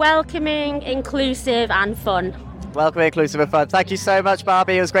 Welcoming, inclusive and fun. Welcoming, inclusive and fun. Thank you so much,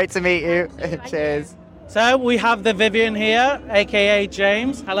 Barbie. It was great to meet you. Cheers. So we have the Vivian here, aka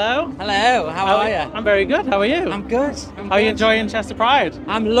James. Hello. Hello, how are you? I'm very good. How are you? I'm good. How are you enjoying Chester Pride?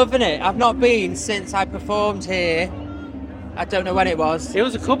 I'm loving it. I've not been since I performed here. I don't know when it was. It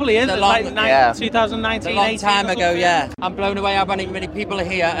was a couple of years. It's a It's long- like yeah. 2019. A long 18 time or ago, something. yeah. I'm blown away how many people are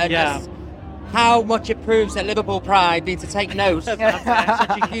here, and Yeah. just how much it proves that Liverpool Pride need to take note. Such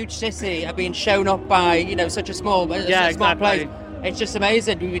a huge city are being shown up by such a small small exactly. place. It's just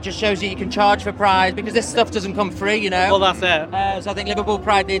amazing. It just shows you can charge for Pride because this stuff doesn't come free, Well, that's it. So I think Liverpool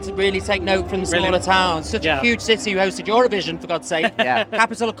Pride needs to really take note from the smaller Brilliant. towns. Such Yeah. a huge city who hosted Eurovision, for God's sake. Yeah.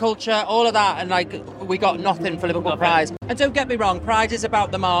 Capital of culture, all of that, and we got nothing for Liverpool Pride. And don't get me wrong, Pride is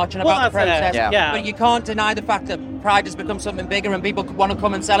about the march and Well, about the that's it. protest. Yeah. But you can't deny the fact that Pride has become something bigger and people want to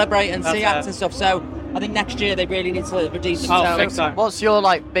come and celebrate and see That's acts it. and stuff. So I think next year they really need to redeem themselves. What's your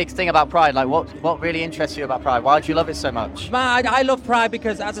big thing about Pride? Like, what really interests you about Pride? Why do you love it so much? I love Pride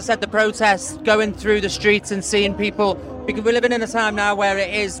because, as I said, the protests, going through the streets and seeing people, because we're living in a time now where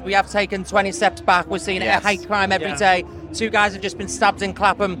we have taken 20 steps back. We're seeing Yes. a hate crime every Yeah. day. 2 guys have just been stabbed in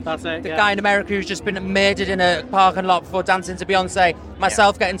Clapham. That's it, The yeah. guy in America who's just been murdered in a parking lot before dancing to Beyonce.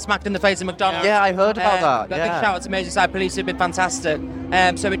 Myself getting smacked in the face in McDonald's. Yeah, I heard about that, Big yeah. shout out to Merseyside Police who've been fantastic.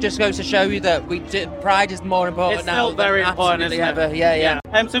 So it just goes to show you that Pride is more important It's now still very than important, absolutely isn't it? ever.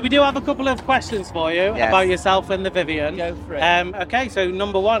 Yeah. So we do have a couple of questions for you Yes. about yourself and the Vivian. Go for it. Okay, so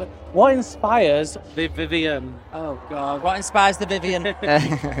number one, what inspires the Vivian? Oh God, what inspires the Vivian?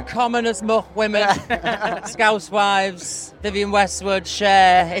 Common as muck women, Scouse wives, Vivian Westwood,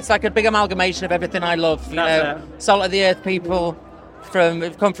 Cher. It's like a big amalgamation of everything I love. You That's know, salt of the earth people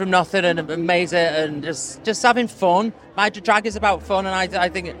who've come from nothing and made it, and just having fun. My drag is about fun, and I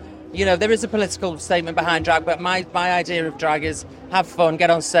think. There is a political statement behind drag, but my idea of drag is have fun, get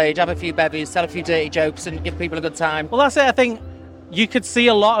on stage, have a few bevies, tell a few dirty jokes, and give people a good time. Well, that's it. I think you could see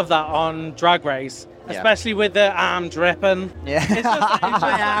a lot of that on Drag Race, Yeah. especially with the arm dripping. Yeah. It's just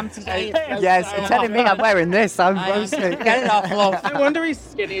I am today. Yes, you're telling me I'm wearing this. I'm roasting. Get it off, love. No wonder he's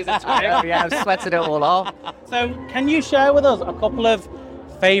skinny as a twig. Yeah, I've sweated it all off. So, can you share with us a couple of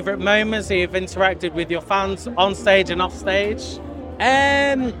favourite moments that you've interacted with your fans on stage and off stage?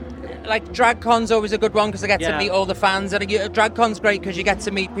 Like DragCon's always a good one because I get Yeah. to meet all the fans, and DragCon's great because you get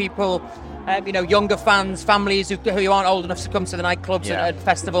to meet people, younger fans, families who aren't old enough to come to the nightclubs Yeah. and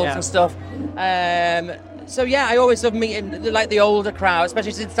festivals Yeah. and stuff. So yeah, I always love meeting the older crowd,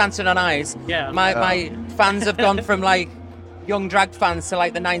 especially since Dancing on Ice. Yeah. My fans have gone from young drag fans to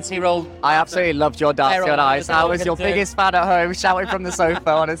the 90-year-old. I absolutely loved your Dancing on Ice. I was your They're all biggest fan at home, shouting from the sofa.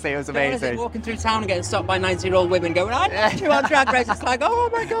 Honestly, it was Honestly, amazing. walking through town and getting stopped by 90-year-old women going, I know you on Drag Race. It's like, oh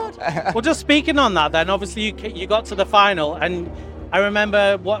my God. Well, just speaking on that, then obviously you got to the final, and I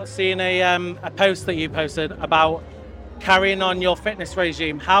remember seeing a post that you posted about carrying on your fitness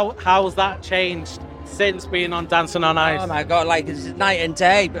regime. How's that changed since being on Dancing on Ice? Oh my God, it's night and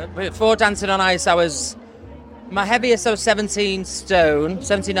day. But before Dancing on Ice, my heaviest, I was 17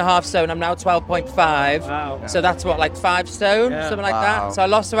 and a half stone. I'm now 12.5. Wow. So that's 5 stone, Yeah. something like Wow. that. So I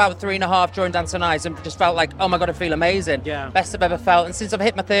lost about 3.5 during Dancing on Ice and just felt like, oh my God, I feel amazing. Yeah. Best I've ever felt. And since I've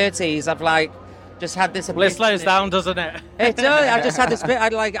hit my 30s, I've just had this. Well, it slows down, doesn't it? It does. I just had this bit.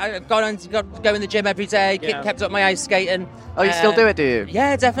 I've gone to go in the gym every day, Yeah. kept up my ice skating. Oh, you still do it, do you?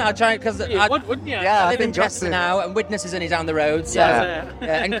 Yeah, definitely. I try because You would, wouldn't you? Yeah, I I live in think Chester Justin- now, and Widnes is only down the road. So, Yeah.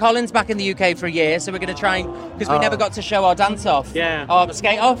 and Colin's back in the UK for a year, so we're going to try because we Oh. never got to show our dance off. Yeah. Oh,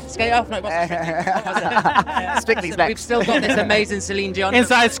 skate off. No, it wasn't. Strictly's So next. we've still got this amazing Celine Dion.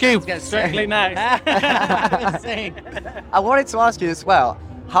 Inside scoop. Get Strictly next. I wanted to ask you as well.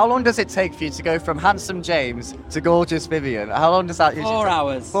 How long does it take for you to go from handsome James to gorgeous Vivian? How long does that usually 4 take?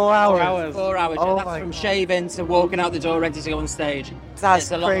 hours. 4 hours. 4 hours. Oh That's my from shaving to walking out the door ready to go on stage. That's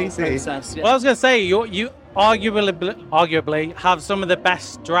it's a long crazy. process. Yeah. Well, I was going to say, you arguably have some of the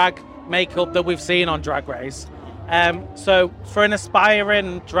best drag makeup that we've seen on Drag Race. So for an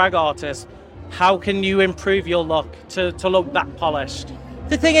aspiring drag artist, how can you improve your look to look that polished?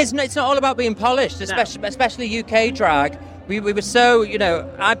 The thing is, it's not all about being polished, especially UK drag. We were so,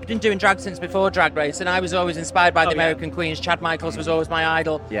 I've been doing drag since before Drag Race, and I was always inspired by the American Queens. Chad Michaels was always my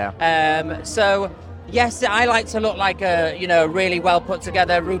idol. Yeah. So, yes, I like to look like a, really well put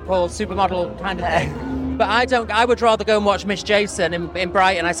together RuPaul supermodel kind of thing. But I would rather go and watch Miss Jason in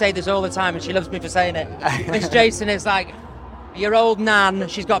Brighton. I say this all the time, and she loves me for saying it. Miss Jason is like your old nan.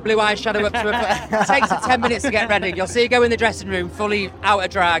 She's got blue eyeshadow up to her. It takes her 10 minutes to get ready. You'll see her go in the dressing room fully out of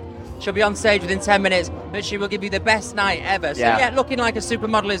drag. She'll be on stage within 10 minutes, but she will give you the best night ever. So, Yeah. looking like a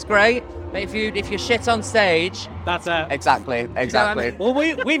supermodel is great, But if you shit on stage, that's it. Exactly. Well,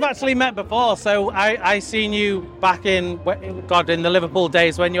 we've actually met before, so I seen you back in the Liverpool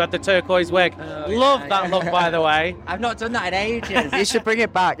days when you had the turquoise wig. Love that look, by the way. I've not done that in ages. You should bring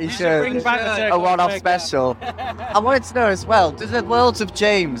it back. You should bring back the a one-off wig, special. I wanted to know as well, does the worlds of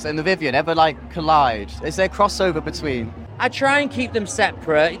James and the Vivienne ever collide? Is there crossover between? I try and keep them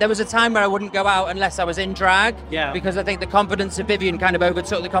separate. There was a time where I wouldn't go out unless I was in drag, because I think the confidence of Vivienne kind of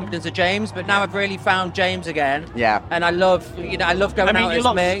overtook the confidence of James. But now I've really found James again. Yeah. And I love going out you as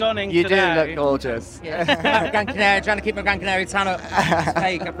look me. stunning You today. do look gorgeous. Yeah. Gran Canaria, trying to keep my Gran Canaria tan up. It's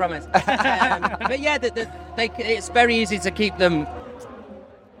fake, I promise. But yeah, it's very easy to keep them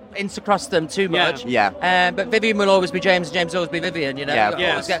intercross them too much. But Vivienne will always be James, and James will always be Vivienne. You know.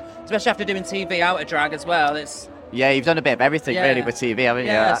 Especially after doing TV out of drag as well. Yeah, you've done a bit of everything really with TV, haven't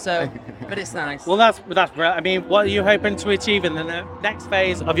you? Yeah, but it's nice. Well, that's brilliant. I mean, what are you hoping to achieve in the next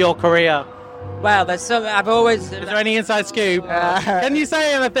phase of your career? Well, there's some. Is there any inside scoop? Can you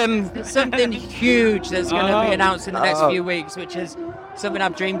say anything? Something huge that's going to be announced in the next few weeks, which is something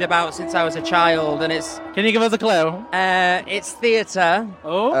I've dreamed about since I was a child, and it's. Can you give us a clue? It's theatre.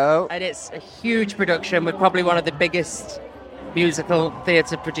 Oh. And it's a huge production with probably one of the biggest musical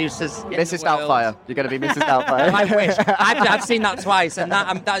theatre producers. Mrs. Doubtfire. You're going to be Mrs. Doubtfire. I wish. I've seen that twice, and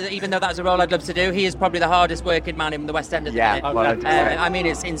that, even though that's a role I'd love to do, he is probably the hardest working man in the West End at the minute. I mean,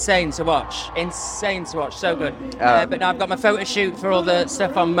 it's insane to watch. So good. But now I've got my photo shoot for all the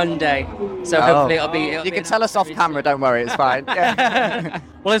stuff on Monday, so hopefully it'll be. You can tell us off camera. Don't worry, it's fine.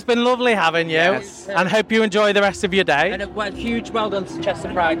 Well, it's been lovely having you, and hope you enjoy the rest of your day. And a huge well done to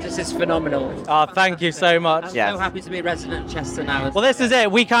Chester Pride. This is phenomenal. Oh, thank you so much. I'm so happy to be a resident of Chester now. Well, this is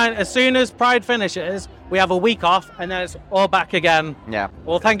it. As soon as Pride finishes, we have a week off, and then it's all back again. Yeah.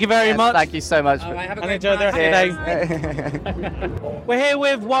 Well, thank you very much. Thank you so much. Have a and enjoy the rest of the day. We're here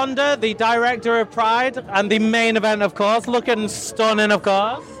with Wanda, the director of Pride, and the main event, of course, looking stunning, of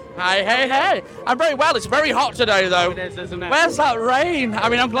course. Hey. I'm very well. It's very hot today, though. It is, isn't it? Where's that rain? I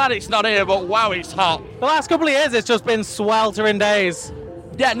mean, I'm glad it's not here, but wow, it's hot. The last couple of years, it's just been sweltering days.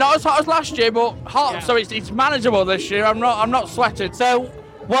 Yeah, not as hot as last year, but hot, so it's manageable this year. I'm not sweating. So,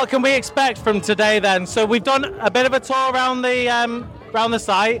 what can we expect from today then? So, we've done a bit of a tour around the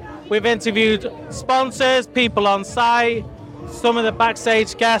site. We've interviewed sponsors, people on site, some of the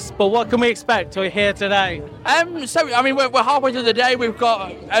backstage guests, but what can we expect to hear today? We're halfway through the day. We've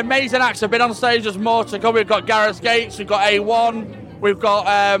got amazing acts have been on stage. There's more to come. We've got Gareth Gates, we've got A1, we've got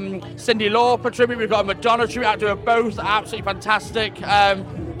Cyndi Lauper tribute, we've got a Madonna tribute. Out doing both, absolutely fantastic.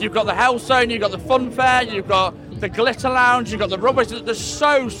 You've got the Hell Zone, you've got the Fun Fair, you've got the Glitter Lounge, you've got the Rubbish. There's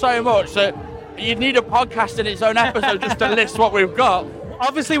so much that you'd need a podcast in its own episode just to list what we've got.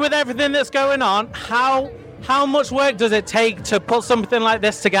 Obviously, with everything that's going on, how much work does it take to put something like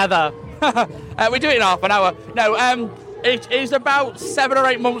this together? We do it in half an hour. No, it is about 7 or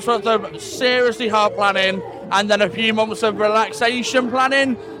 8 months worth of seriously hard planning, and then a few months of relaxation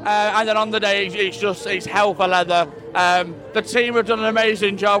planning, and then on the day it's hell for leather. The team have done an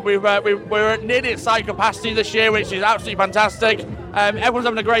amazing job. We're nearly at site capacity this year, which is absolutely fantastic. Everyone's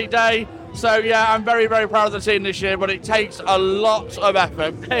having a great day. So yeah, I'm very, very proud of the team this year, but it takes a lot of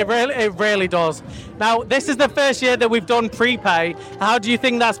effort. It really does. Now, this is the first year that we've done prepay. How do you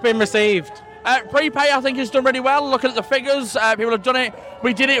think that's been received? Prepay, I think, has done really well. Looking at the figures, people have done it.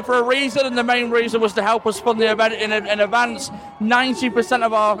 We did it for a reason, and the main reason was to help us fund the event in advance. 90%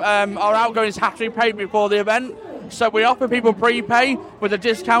 of our outgoings have to be paid before the event, so we offer people prepay with a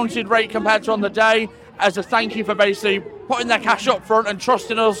discounted rate compared to on the day as a thank you for basically putting their cash up front and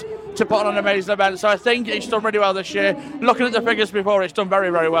trusting us to put on an amazing event. So I think it's done really well this year. Looking at the figures before, it's done very,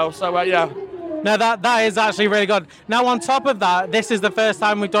 very well. So yeah. No, that is actually really good. Now, on top of that, this is the first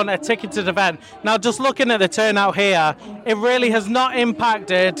time we've done a ticketed event. Now, just looking at the turnout here, it really has not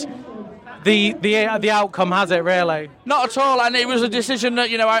impacted the outcome, has it, really? Not at all, and it was a decision that,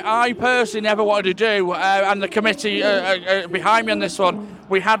 I personally never wanted to do, and the committee behind me on this one,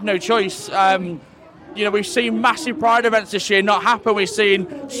 we had no choice. We've seen massive Pride events this year not happen. We've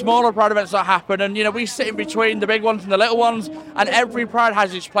seen smaller Pride events not happen. And, we sit in between the big ones and the little ones. And every Pride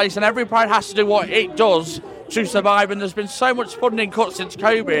has its place. And every Pride has to do what it does to survive. And there's been so much funding cut since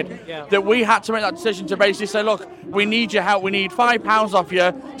COVID that we had to make that decision to basically say, look, we need your help. We need £5 off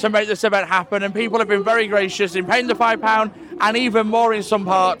you to make this event happen. And people have been very gracious in paying the £5 and even more in some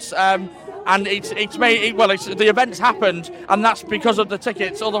parts. And the event's happened, and that's because of the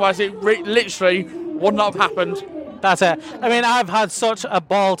tickets. Otherwise, it literally would not have happened. That's it. I mean, I've had such a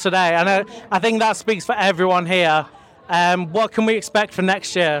ball today, and I think that speaks for everyone here. What can we expect for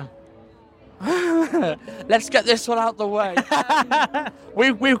next year? Let's get this one out the way.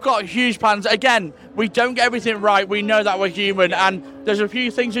 We've got huge plans. Again, we don't get everything right. We know that we're human, and there's a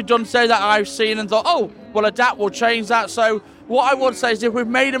few things we've done today that I've seen and thought, oh, we'll adapt, we'll change that. So what I would say is if we've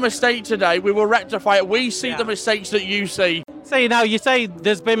made a mistake today, we will rectify it. We see the mistakes that you see. So, you say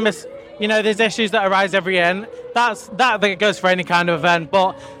there's been there's issues that arise every year, and that goes for any kind of event,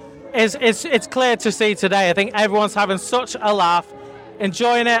 but it's clear to see today. I think everyone's having such a laugh,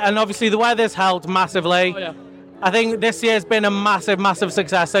 enjoying it, and obviously the weather's helped massively. Oh, yeah. I think this year's been a massive, massive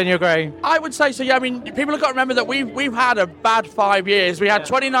success. Don't you agree? I would say so, yeah. I mean, people have got to remember that we've had a bad 5 years. We had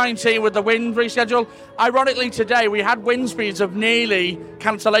 2019 with the wind reschedule. Ironically, today we had wind speeds of nearly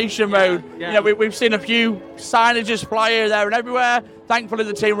cancellation mode. Yeah. We've seen a few signages fly here, there and everywhere. Thankfully,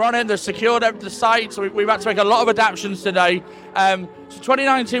 the team run in. They've secured the site, so we've had to make a lot of adaptations today. So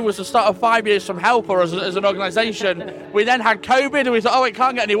 2019 was the start of 5 years from hell for us as an organisation. We then had COVID, and we thought, oh, it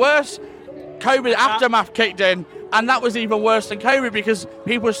can't get any worse. COVID aftermath kicked in, and that was even worse than COVID because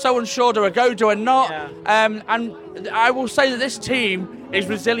people were so unsure do I go, do I not? And I will say that this team is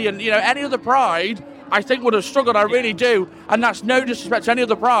resilient. Any other Pride, I think, would have struggled. I really do, and that's no disrespect to any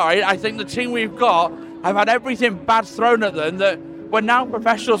other Pride. I think the team we've got have had everything bad thrown at them that we're now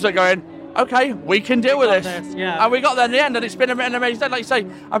professionals that are going, okay, we can deal with this. And we got there in the end, and it's been an amazing day. Like you say,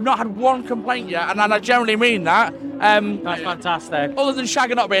 I've not had one complaint yet, and I generally mean that. That's fantastic. Other than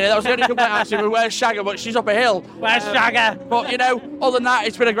Shagger not being here, that was the only complaint I actually. Where's Shagger? But she's up a hill. Where's Shagger? But other than that,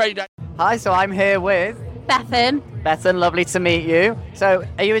 it's been a great day. Hi, so I'm here with Bethan. Bethan, lovely to meet you. So,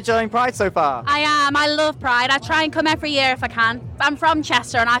 are you enjoying Pride so far? I am. I love Pride. I try and come every year if I can. I'm from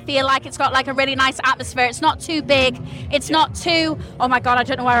Chester, and I feel like it's got like a really nice atmosphere. It's not too big. It's not too, oh my God, I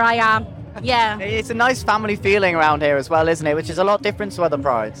don't know where I am. Yeah. It's a nice family feeling around here as well, isn't it? Which is a lot different to other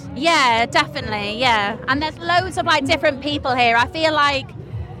Prides. Yeah, definitely, yeah. And there's loads of like different people here. I feel like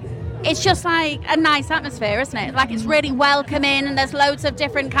it's just like a nice atmosphere, isn't it? Like it's really welcoming, and there's loads of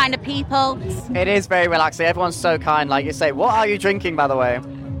different kind of people. It is very relaxing. Everyone's so kind, like you say. What are you drinking, by the way?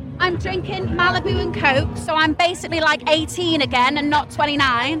 I'm drinking Malibu and Coke, so I'm basically like 18 again and not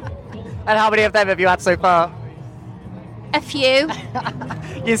 29. And how many of them have you had so far? A few.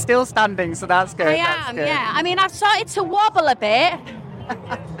 You're still standing, so that's good. I am, yeah. I mean, I've started to wobble a bit.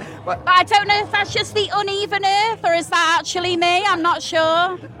 But I don't know if that's just the uneven earth or is that actually me? I'm not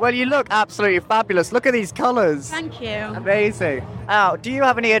sure. Well, you look absolutely fabulous. Look at these colours. Thank you. Amazing. Now, do you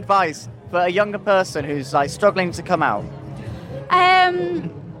have any advice for a younger person who's like struggling to come out?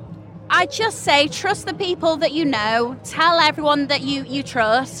 I just say trust the people that you know, tell everyone that you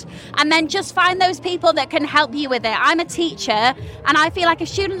trust, and then just find those people that can help you with it. I'm a teacher, and I feel like if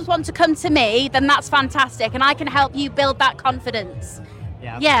students want to come to me, then that's fantastic, and I can help you build that confidence.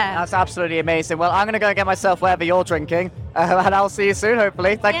 Yeah. That's absolutely amazing. Well, I'm going to go and get myself whatever you're drinking, and I'll see you soon,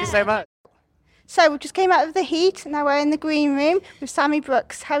 hopefully. Thank you so much. So we just came out of the heat. Now we're in the green room with Sammy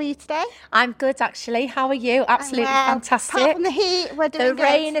Brooks. How are you today? I'm good, actually. How are you? Absolutely fantastic. Apart from the heat, we're doing The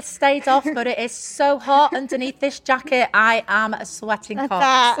rain has stayed off, but it is so hot underneath this jacket. I am a sweating corpse.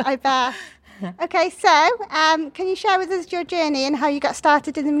 I bet. Okay, so can you share with us your journey and how you got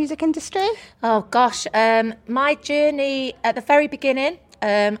started in the music industry? Oh, gosh. My journey at the very beginning,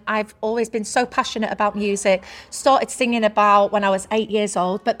 I've always been so passionate about music. Started singing about when I was 8 years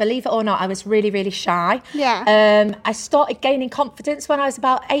old, but believe it or not, I was really, really shy. Yeah. I started gaining confidence when I was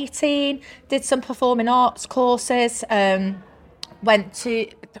about 18, did some performing arts courses, went to,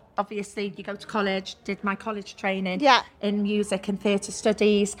 obviously you go to college, did my college training in music and theatre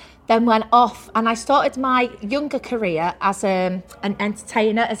studies, then went off and I started my younger career as an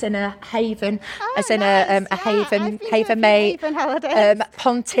entertainer, as in a haven, haven maid,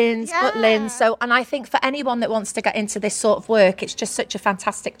 Pontins, Butlins. So, and I think for anyone that wants to get into this sort of work, it's just such a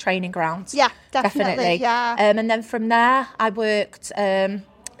fantastic training ground. Yeah, definitely. Yeah. And then from there, I worked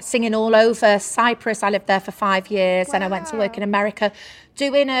singing all over Cyprus. I lived there for 5 years. Then I went to work in America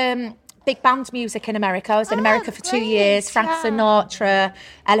doing big band music in America. I was in America for 2 years, Frank Sinatra,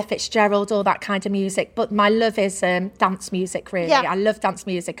 Ella Fitzgerald, all that kind of music. But my love is dance music, really. I love dance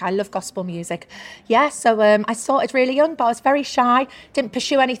music. I love gospel music. Yeah, so I started really young, but I was very shy. Didn't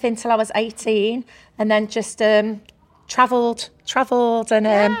pursue anything till I was 18. And then just travelled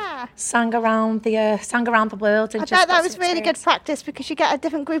and sang around the world. And I bet that was really good practice because you get a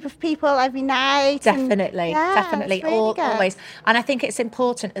different group of people every night. Definitely, definitely, really always. And I think it's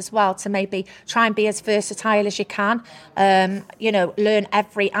important as well to maybe try and be as versatile as you can. Learn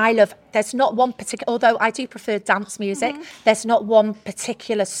there's not one particular, although I do prefer dance music, there's not one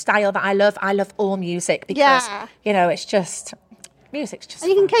particular style that I love. I love all music because, it's just music's just.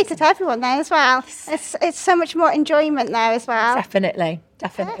 And you can cater to everyone there as well. It's so much more enjoyment there as well. Definitely.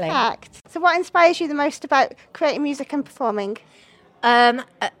 Perfect. So what inspires you the most about creating music and performing? I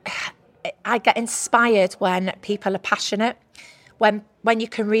get inspired when people are passionate, when you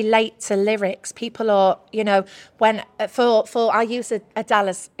can relate to lyrics. People are, when I'll use Adele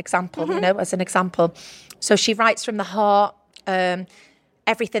as example, as an example. So she writes from the heart.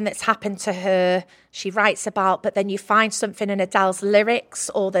 Everything that's happened to her, she writes about, but then you find something in Adele's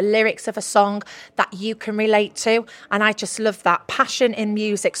lyrics or the lyrics of a song that you can relate to. And I just love that. Passion in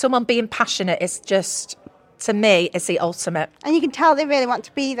music. Someone being passionate is just, to me, is the ultimate. And you can tell they really want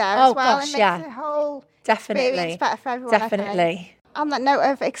to be there as well. Gosh, it makes the whole experience better for everyone. Definitely. On that note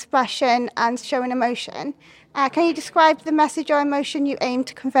of expression and showing emotion, can you describe the message or emotion you aim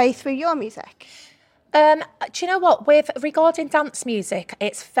to convey through your music? Do you know what? Regarding dance music,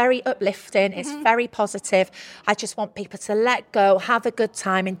 it's very uplifting. It's very positive. I just want people to let go, have a good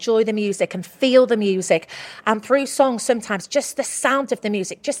time, enjoy the music and feel the music. And through songs, sometimes just the sound of the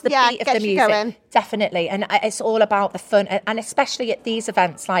music, just the beat of the music. Going. Definitely. And it's all about the fun. And especially at these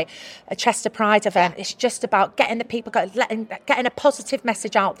events, like a Chester Pride event, it's just about getting the people, getting a positive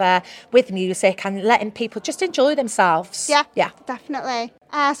message out there with music and letting people just enjoy themselves. Yeah, definitely.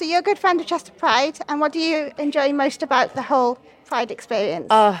 So you're a good friend of Chester Pride, and what do you enjoy most about the whole Pride experience?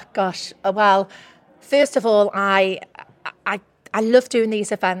 Oh gosh, well, first of all, I love doing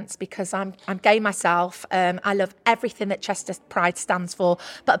these events because I'm gay myself. I love everything that Chester Pride stands for.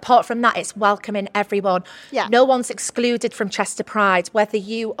 But apart from that, it's welcoming everyone. Yeah. No one's excluded from Chester Pride, whether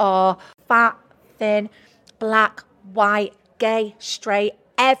you are fat, thin, black, white, gay, straight.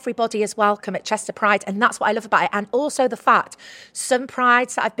 Everybody is welcome at Chester Pride, and that's what I love about it. And also the fact some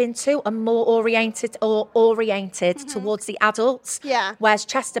prides that I've been to are more oriented towards the adults. Yeah. Whereas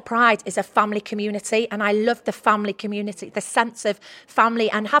Chester Pride is a family community, and I love the family community, the sense of family,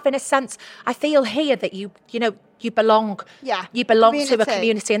 and having a sense. I feel here that you belong. Yeah. You belong to a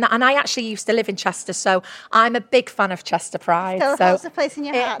community, and I actually used to live in Chester, so I'm a big fan of Chester Pride. Still holds a place in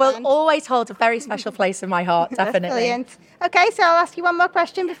your heart. It will always hold a very special place in my heart, definitely. That's brilliant. Okay, so I'll ask you one more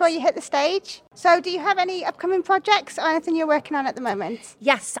question before you hit the stage. So do you have any upcoming projects or anything you're working on at the moment?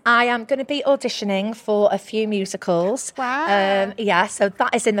 Yes, I am going to be auditioning for a few musicals. Wow. So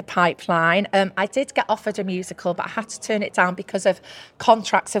that is in the pipeline. I did get offered a musical, but I had to turn it down because of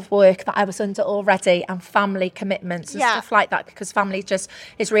contracts of work that I was under already and family commitments and stuff like that, because family just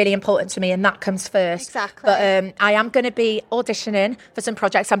is really important to me and that comes first. Exactly. But I am going to be auditioning for some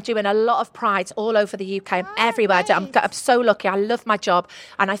projects. I'm doing a lot of prides all over the UK. I'm everywhere. I'm so lucky. I love my job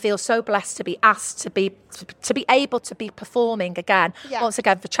and I feel so blessed to be asked to be able to be performing again. Once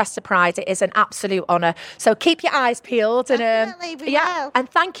again for Chester Pride. It is an absolute honour. So keep your eyes peeled and Definitely, we will. and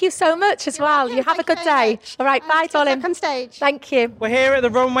thank you so much as well. You have a good day. All right, bye, darling. On stage. Thank you. We're here at the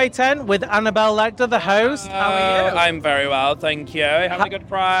Runway tent with Annabelle Lecter, the host. How are you? I'm very well, thank you. Having a good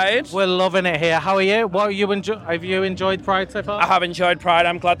Pride. We're loving it here. How are you? Have you enjoyed Pride so far? I have enjoyed Pride.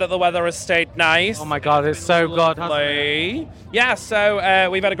 I'm glad that the weather has stayed nice. Oh my God, it's so good. Lovely. Yeah, so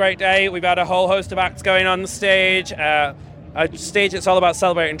we've had a great day. We've had a whole host of acts going on the stage. A stage that's all about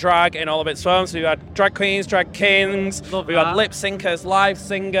celebrating drag in all of its forms. So we've had drag queens, drag kings. We've had lip syncers, live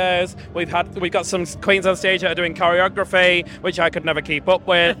singers. We've got some queens on stage that are doing choreography, which I could never keep up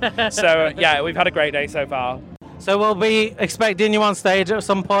with. So yeah, we've had a great day so far. So we'll be expecting you on stage at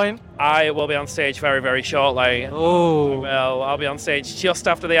some point? I will be on stage very, very shortly. Oh. Well, I'll be on stage just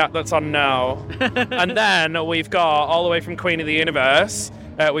after the act that's on now. And then we've got, all the way from Queen of the Universe,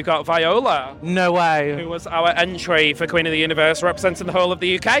 we've got Viola. No way. Who was our entry for Queen of the Universe, representing the whole of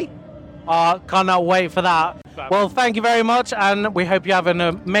the UK. Cannot wait for that. Well, thank you very much, and we hope you have an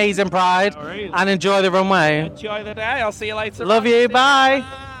amazing Pride and enjoy the runway. Enjoy the day. I'll see you later. Love you. Bye.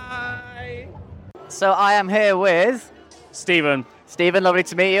 So I am here with Stephen. Stephen, lovely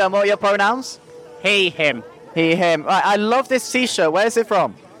to meet you. And what are your pronouns? He, him. He, him. Right, I love this t-shirt. Where's it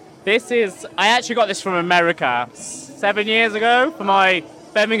from? I actually got this from America 7 years ago for my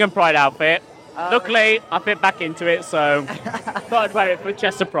Birmingham Pride outfit. Luckily, I fit back into it, so thought I'd wear it for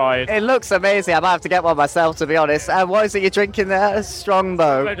Chester Pride. It looks amazing. I might have to get one myself, to be honest. And what is it you're drinking there?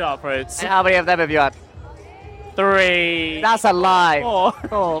 Strongbow. Red Dark Fruits. And how many of them have you had? 3. That's a lie.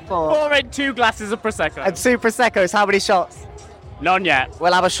 4 and 2 glasses of Prosecco. And 2 Prosecco's. How many shots? None yet.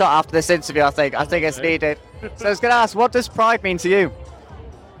 We'll have a shot after this interview, I think. I think it's needed. So I was going to ask, what does Pride mean to you?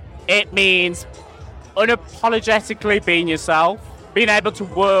 It means unapologetically being yourself, being able to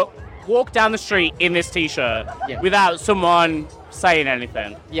walk down the street in this t-shirt without someone saying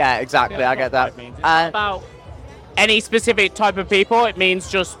anything. Yeah, exactly. I get that. It's not about any specific type of people. It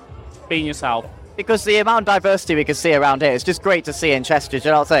means just being yourself. Because the amount of diversity we can see around here, it's just great to see in Chester, do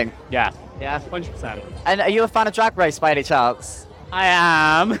you know what I'm saying? Yeah. Yeah? 100%. And are you a fan of Drag Race by any chance? I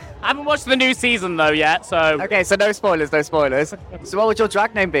am. I haven't watched the new season though yet, so. Okay, so no spoilers, no spoilers. So what would your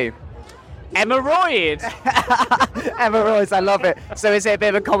drag name be? Emeroid. Emeroids, I love it. So is it a bit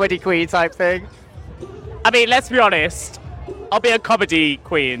of a comedy queen type thing? I mean, let's be honest. I'll be a comedy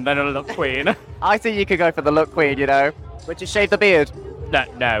queen than a look queen. I think you could go for the look queen, you know. Would you shave the beard?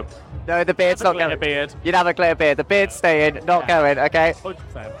 No. No, the beard's not going. Beard. You'd have a glitter beard. The beard's staying, not going, okay?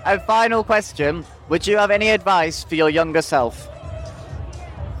 100%. And final question. Would you have any advice for your younger self?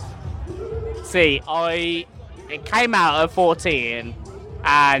 See, I came out at 14,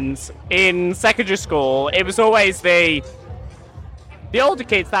 and in secondary school, it was always the older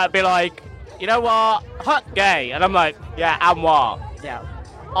kids that'd be like, you know what, hot gay, and I'm like, yeah, and what? Yeah.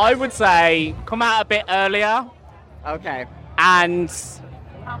 I would say come out a bit earlier. Okay. And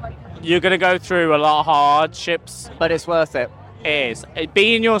you're gonna go through a lot of hardships, but it's worth it. It is.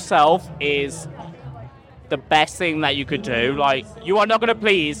 Being yourself is the best thing that you could do. Like, you are not going to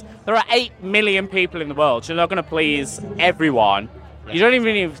please. There are 8 million people in the world. You're not going to please everyone. You don't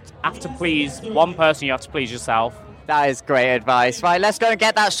even have to please one person. You have to please yourself. That is great advice. Right, let's go and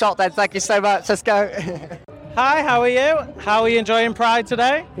get that shot then. Thank you so much. Let's go. Hi, how are you? How are you enjoying Pride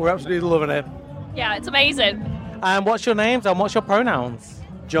today? We're absolutely loving it. Yeah, it's amazing. And what's your names and what's your pronouns?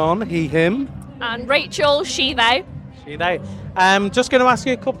 John, he, him. And Rachel, she, they. She, they. Just going to ask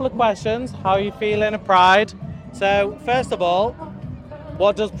you a couple of questions. How are you feeling at Pride? So, first of all,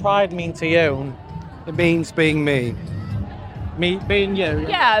 what does Pride mean to you? It means being me. Me being you?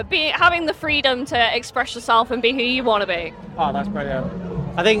 Yeah, having the freedom to express yourself and be who you want to be. Oh, that's brilliant.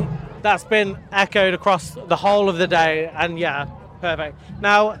 I think that's been echoed across the whole of the day, and yeah, perfect.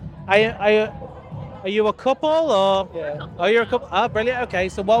 Now, are you a couple or? Yeah. Are you a couple? Oh, brilliant. Okay,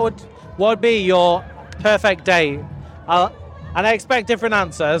 so what would be your perfect date? And I expect different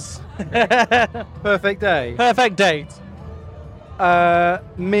answers. Perfect day. Perfect date.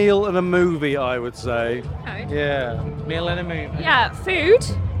 Meal and a movie, I would say. Okay. Yeah. Meal and a movie. Yeah, food.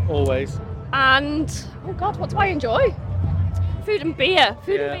 Always. And, oh God, what do I enjoy? Food and beer.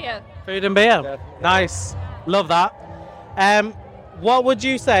 Food and beer. Food and beer. Yeah. Nice. Love that. What would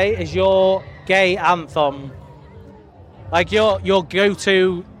you say is your gay anthem? Like your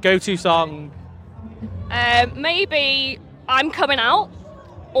go-to song? Maybe I'm Coming Out,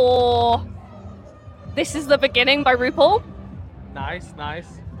 or This Is the Beginning by RuPaul. Nice.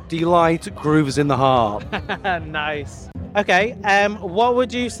 Delight grooves in the heart. Nice. Okay, what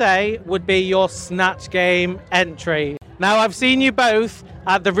would you say would be your Snatch Game entry? Now, I've seen you both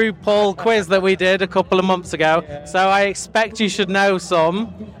at the RuPaul quiz that we did a couple of months ago, so I expect you should know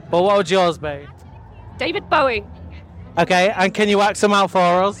some, but what would yours be? David Bowie. Okay, and can you act some out for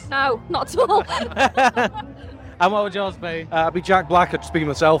us? No, not at all. And what would yours be? I'd be Jack Black. I'd just be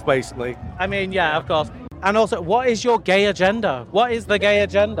myself, basically. I mean, yeah, of course. And also, what is your gay agenda? What is the gay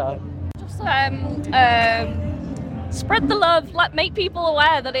agenda? Just spread the love, make people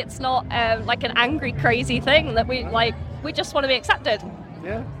aware that it's not like an angry, crazy thing, that we just want to be accepted.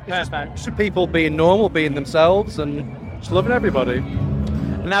 Yeah, just people being normal, being themselves, and just loving everybody.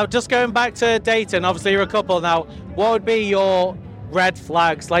 Now, just going back to dating, obviously you're a couple now. What would be your red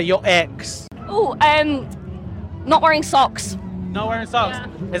flags, like your icks? Oh, not wearing socks. Not wearing socks?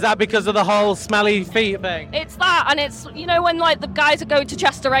 Yeah. Is that because of the whole smelly feet thing? It's that, and it's, you know, when like the guys are going to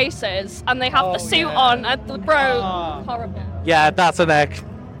Chester races and they have the suit on and the horrible. Yeah, that's an ick.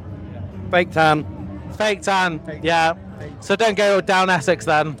 Fake tan. Fake tan, yeah. So don't go down Essex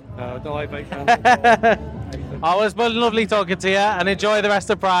then. No, I don't like fake tan. Oh, it's been lovely talking to you, and enjoy the rest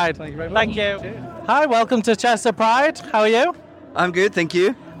of Pride. Thank you very much. Thank you. Hi, welcome to Chester Pride. How are you? I'm good, thank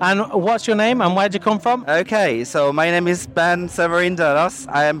you. And what's your name and where'd you come from? Okay, so my name is Ben Severin Dallas.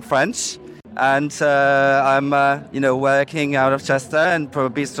 I am French, and I'm working out of Chester and for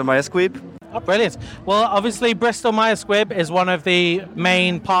Bristol Myers Squibb. Oh, brilliant. Well, obviously Bristol Myers Squibb is one of the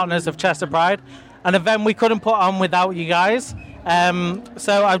main partners of Chester Pride, an event we couldn't put on without you guys.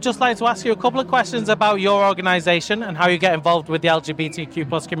 So I'd just like to ask you a couple of questions about your organisation and how you get involved with the LGBTQ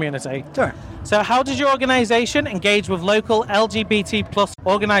plus community. Sure. So how does your organisation engage with local LGBT plus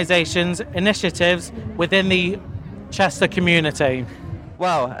organisations, initiatives within the Chester community?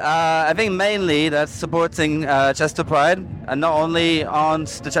 Well, I think mainly that's supporting Chester Pride, and not only on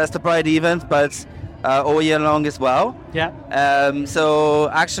the Chester Pride event, but all year long as well. Yeah. So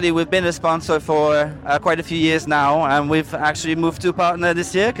actually we've been a sponsor for quite a few years now, and we've actually moved to partner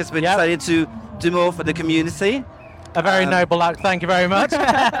this year because we decided to do more for the community. A very noble act, thank you very much.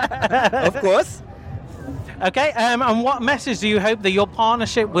 Of course. Okay, and what message do you hope that your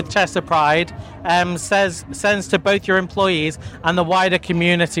partnership with Chester Pride sends to both your employees and the wider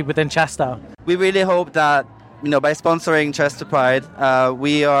community within Chester? We really hope that, by sponsoring Chester Pride,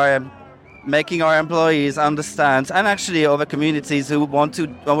 we are making our employees understand, and actually other communities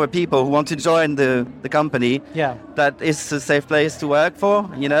other people who want to join the company, that it's a safe place to work for,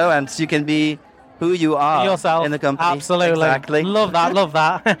 and you can be who you are yourself in the company. Absolutely. Exactly. Love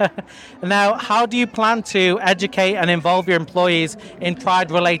that. Now, how do you plan to educate and involve your employees in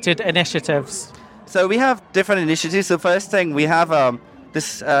Pride-related initiatives? So we have different initiatives. So first thing, we have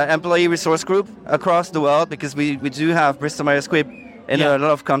this employee resource group across the world, because we do have Bristol Myers Squibb in a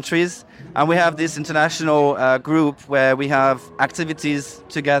lot of countries. And we have this international group where we have activities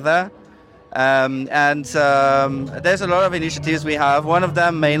together. And there's a lot of initiatives we have. One of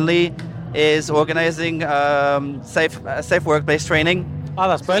them mainly is organizing safe workplace training. Oh,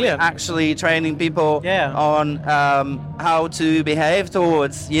 that's brilliant. Actually training people on how to behave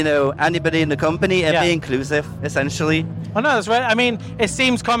towards, anybody in the company and be inclusive, essentially. Oh, no, that's right. I mean, it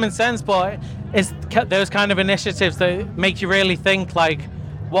seems common sense, but it's those kind of initiatives that make you really think, like,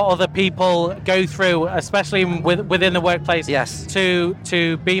 what other people go through, especially within the workplace,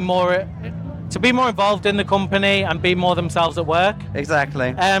 to be more involved in the company and be more themselves at work.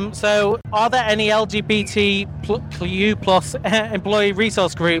 Exactly. So are there any LGBTQ plus employee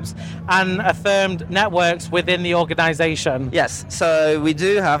resource groups and affirmed networks within the organisation? Yes, so we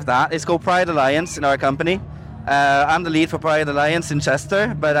do have that. It's called Pride Alliance in our company. I'm the lead for Pride Alliance in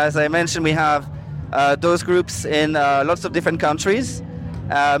Chester, but as I mentioned, we have those groups in lots of different countries.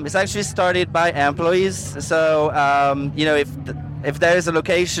 It's actually started by employees, so if there is a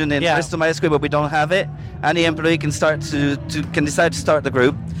location in Bristol Myers Squibb where we don't have it, any employee can decide to start the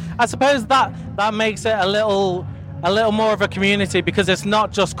group. I suppose that makes it a little more of a community, because it's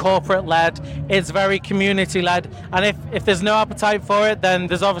not just corporate led, it's very community led, and if there's no appetite for it, then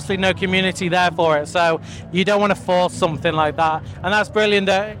there's obviously no community there for it. So you don't want to force something like that, and that's brilliant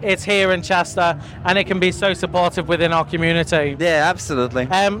that it's here in Chester and it can be so supportive within our community. Yeah, absolutely.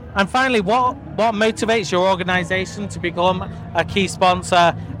 And finally, what motivates your organisation to become a key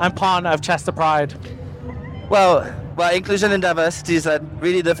sponsor and partner of Chester Pride? Well, inclusion and diversity is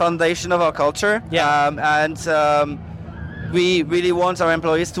really the foundation of our culture. We really want our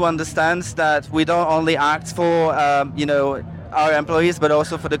employees to understand that we don't only act for, our employees, but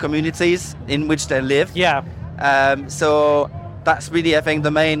also for the communities in which they live. So that's really, I think,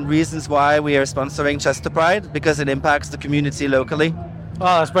 the main reasons why we are sponsoring Chester Pride, because it impacts the community locally.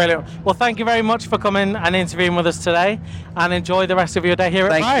 Oh, that's brilliant. Well, thank you very much for coming and interviewing with us today, and enjoy the rest of your day here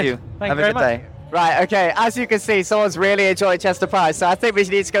at Pride. Thank you. Thank Have you a very good much. day. Right, okay, as you can see, someone's really enjoyed Chester Pride, so I think we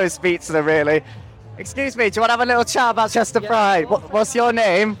need to go and speak to them, really. Excuse me, do you want to have a little chat about Chester Pride? What's your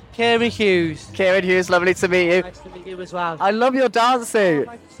name? Kieran Hughes. Kieran Hughes, lovely to meet you. Nice to meet you as well. I love your dancing.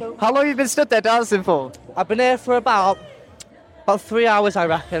 How long have you been stood there dancing for? I've been here for about 3 hours, I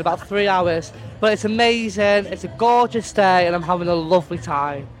reckon, about 3 hours. But it's amazing, it's a gorgeous day, and I'm having a lovely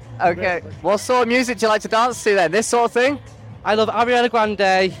time. Okay, what sort of music do you like to dance to then? This sort of thing? I love Ariana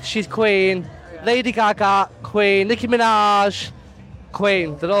Grande, she's Queen. Lady Gaga, Queen. Nicki Minaj,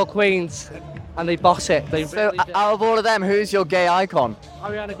 Queen. They're all queens, and they boss it. They really do. Out of all of them, who's your gay icon?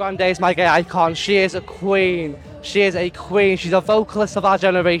 Ariana Grande is my gay icon. She is a queen. She is a queen. She's a vocalist of our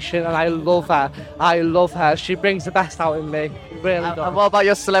generation, and I love her. I love her. She brings the best out in me. Really does. And what about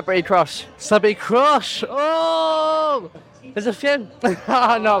your celebrity crush? Celebrity crush? Oh! There's a few.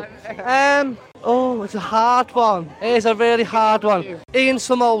 No. Oh, it's a hard one. It is a really hard one. Ian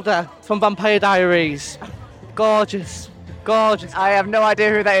Somolder from Vampire Diaries. Gorgeous. Gorgeous. I have no idea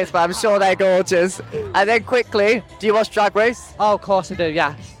who that is, but I'm sure they're gorgeous. And then quickly, do you watch Drag Race? Oh, of course I do,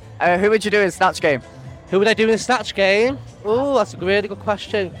 yes. Who would you do in Snatch Game? Who would I do in Snatch Game? Oh, that's a really good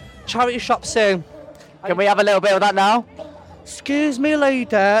question. Charity shop soon. Can we have a little bit of that now? Excuse me,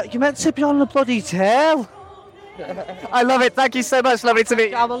 lady. You meant to be on the bloody tail. I love it. Thank you so much. Lovely to meet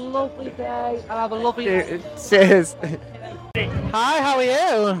you. Have a lovely day and have a lovely day. Cheers. Hi, how are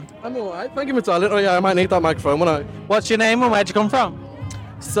you? I'm alright, thank you, my darling. Oh yeah, I might need that microphone, won't I? What's your name and where'd you come from?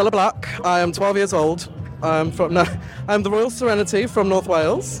 Stella Black. I am 12 years old. I'm the Royal Serenity from North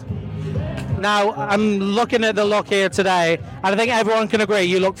Wales. Now, I'm looking at the look here today, and I think everyone can agree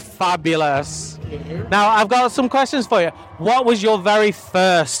you look fabulous. Now, I've got some questions for you. What was your very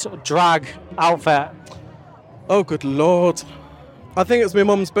first drag outfit? Oh, good Lord. I think it's my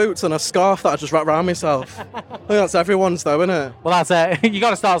mum's boots and a scarf that I just wrapped around myself. I think that's everyone's though, isn't it? Well, that's it. You got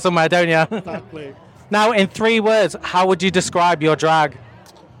to start somewhere, don't you? Exactly. Now, in 3 words, how would you describe your drag?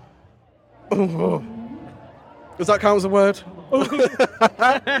 Does that count as a word?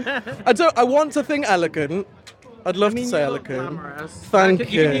 I want to think elegant. I'd love to say elegant.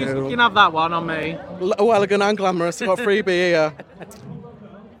 Thank you. You can have that one on me. Elegant and glamorous. I've got freebie here.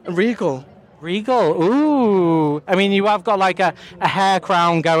 Regal. Regal. Ooh. I mean, you have got like a hair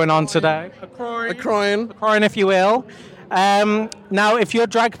crown going on today. A crown. A crown, if you will. Now, if your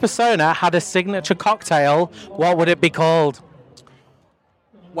drag persona had a signature cocktail, what would it be called?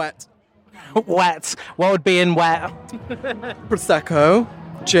 Wet. Wet. What would be in wet? Prosecco.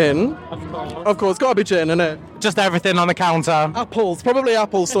 Gin. Of course, gotta be gin, innit? Just everything on the counter. Apples. Probably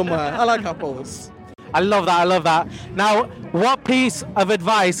apples somewhere. I like apples. I love that. Now, what piece of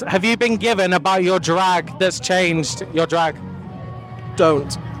advice have you been given about your drag that's changed your drag?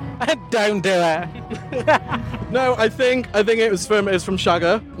 Don't. Don't do it. No, I think it was from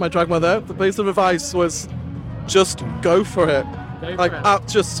Shagger, my drag mother. The piece of advice was just go for it.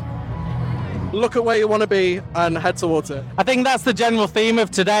 Just look at where you want to be and head towards it. I think that's the general theme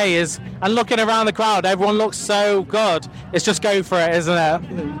of today and looking around the crowd, everyone looks so good. It's just go for it, isn't it?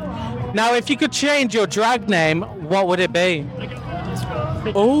 Now, if you could change your drag name, what would it be?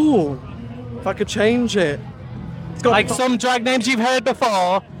 Oh, if I could change it. Like some drag names you've heard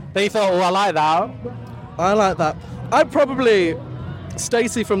before, that you thought, I like that. I like that. I'd probably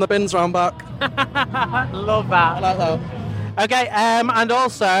Stacey from the bins round back. Love that. I like that. Okay, and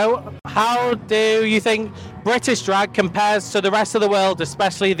also, how do you think British drag compares to the rest of the world,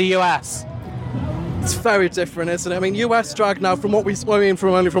 especially the US? It's very different, isn't it? I mean, US drag now, from what we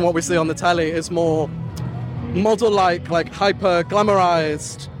see on the telly, is more model-like, like hyper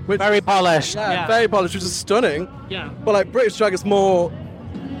glamorized, very polished. Yeah, very polished, which is stunning. Yeah. But like British drag is more.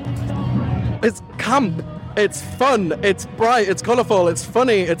 It's camp. It's fun. It's bright. It's colourful. It's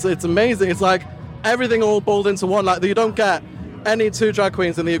funny. It's amazing. It's like everything all balled into one. Like you don't get any two drag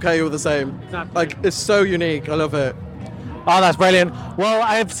queens in the UK who are the same. Exactly. Like it's so unique. I love it. Oh, that's brilliant. Well,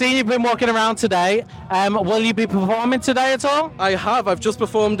 I've seen you've been walking around today. Will you be performing today at all? I have. I've just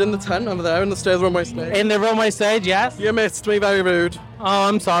performed in the tent over there in the Stairs runway stage. In the runway stage, yes. You missed me. Very rude. Oh,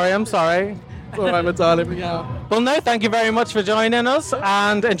 I'm sorry. It's all right, my darling. But yeah. Well, no, thank you very much for joining us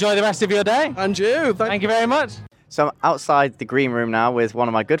and enjoy the rest of your day. And you. Thank you very much. So I'm outside the green room now with one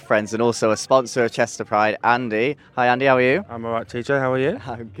of my good friends and also a sponsor of Chester Pride, Andy. Hi, Andy, how are you? I'm all right, TJ. How are you?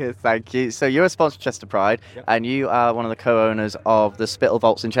 I'm good, thank you. So you're a sponsor of Chester Pride, and you are one of the co-owners of the Spittle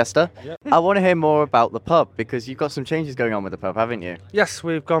Vaults in Chester. Yep. I want to hear more about the pub, because you've got some changes going on with the pub, haven't you? Yes,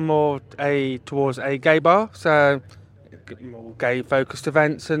 we've gone more towards a gay bar, so more gay-focused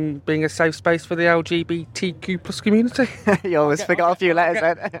events and being a safe space for the LGBTQ plus community. You always forgot a few letters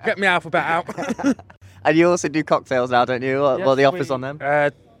then. Get my alphabet out. And you also do cocktails now, don't you? What are the offers on them?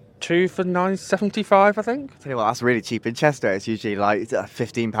 2 for £9.75, I think. Tell you what, that's really cheap in Chester. It's usually like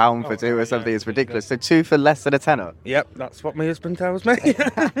 £15 for two or something. It's ridiculous. So 2 for less than a tenner. Yep, that's what my husband tells me.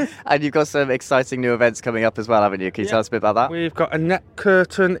 And you've got some exciting new events coming up as well, haven't you? Can you tell us a bit about that? We've got a net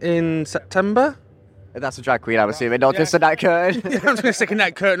curtain in September. That's a drag queen, I'm assuming, not just a net curtain. I'm just going to stick a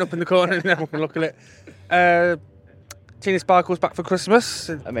net curtain up in the corner and everyone can look at it. Tina Sparkle's back for Christmas.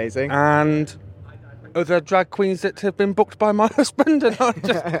 Amazing. And other drag queens that have been booked by my husband. And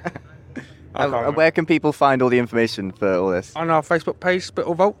And where can people find all the information for all this? On our Facebook page,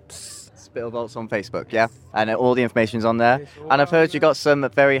 Spittle Vaults. Spittle Vaults on Facebook, yeah. And all the information's on there. And I've heard you got some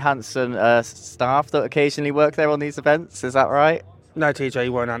very handsome staff that occasionally work there on these events. Is that right? No, TJ,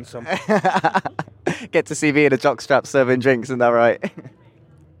 you weren't handsome. Get to see me in a jockstrap serving drinks, isn't that right?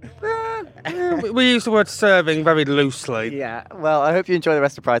 We use the word serving very loosely. Yeah. Well, I hope you enjoy the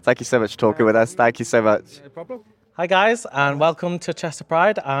rest of Pride. Thank you so much for talking with us. Thank you so much. No problem. Hi guys, and welcome to Chester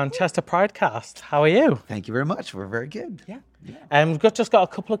Pride and Chester Pridecast. How are you? Thank you very much. We're very good. Yeah. We've just got a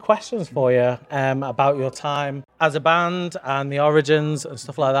couple of questions for you about your time as a band and the origins and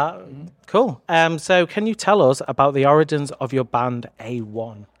stuff like that. Cool. So can you tell us about the origins of your band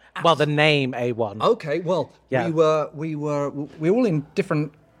A1? Well, the name A1. Okay. Well, Yeah. we were all in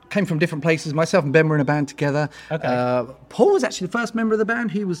different. Came from different places. Myself and Ben were in a band together. Okay. Paul was actually the first member of the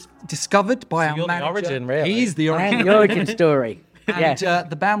band. He was discovered by our you're manager. the origin, really. He's the origin. The origin story. And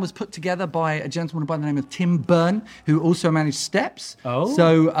the band was put together by a gentleman by the name of Tim Byrne, who also managed Steps. Oh.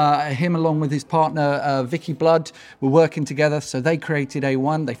 So him, along with his partner Vicky Blood, were working together. So they created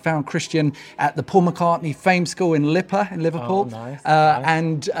A1. They found Christian at the Paul McCartney Fame School in Lipa in Liverpool. Oh, nice.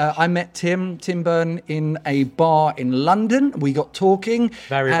 And I met Tim Byrne in a bar in London. We got talking.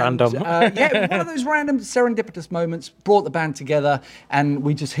 Very random. Yeah, one of those random serendipitous moments brought the band together, and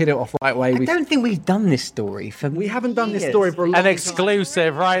we just hit it off right away. I don't think we've done this story for We haven't done this years. story for a long And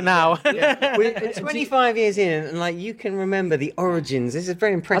exclusive right now. We're 25 years in, and like you can remember the origins. This is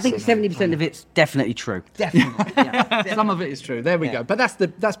very impressive. I think 70% of it's definitely true. Definitely. Some of it is true. There we go. But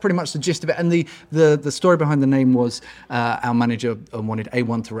that's pretty much the gist of it. And the story behind the name was our manager wanted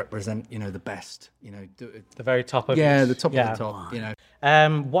A1 to represent, the best. The very top of the top of the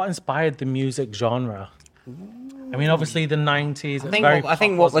top. What inspired the music genre? I mean, obviously the 90s. I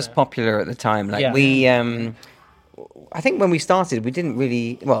think what was popular at the time, we. I think when we started, we didn't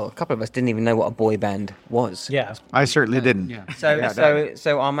really. Well, a couple of us didn't even know what a boy band was. Yeah, I certainly didn't. Yeah.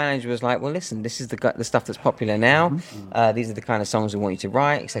 So our manager was like, "Well, listen, this is the stuff that's popular now. These are the kind of songs we want you to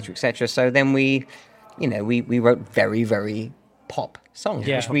write, etc., etc." So then we wrote very, very pop songs,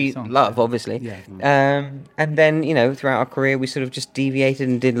 which we love, obviously. And then, throughout our career, we sort of just deviated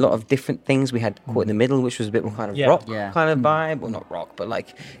and did a lot of different things. We had Caught in the Middle, which was a bit more kind of rock kind of vibe. Well, not rock, but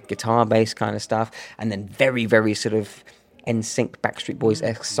like guitar-based kind of stuff. And then very, very sort of NSYNC, Backstreet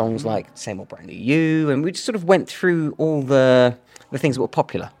Boys-esque songs like Same Old Brand New You. And we just sort of went through all the things that were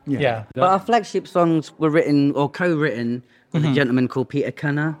popular. But our flagship songs were written or co-written with a gentleman called Peter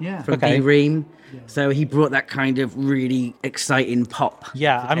Cunner from B-Ream. So he brought that kind of really exciting pop.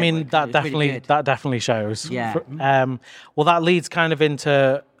 Yeah, I mean that definitely shows. Yeah. Well, that leads kind of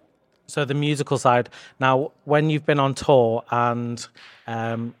into the musical side. Now, when you've been on tour and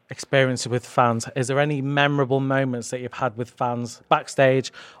experiences with fans, is there any memorable moments that you've had with fans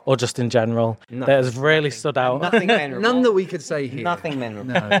backstage or just in general that has really stood out? Nothing memorable. None that we could say here. Nothing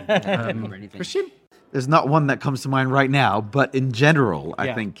memorable. No. Christian? There's not one that comes to mind right now, but in general,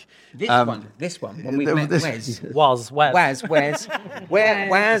 I think... This one, when we met Wes. Wes,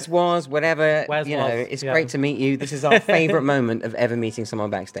 whatever, it's great to meet you. This is our favourite moment of ever meeting someone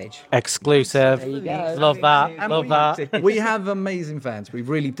backstage. Exclusive. There you go. Love that. We have amazing fans. We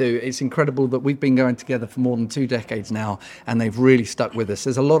really do. It's incredible that we've been going together for more than 2 decades now, and they've really stuck with us.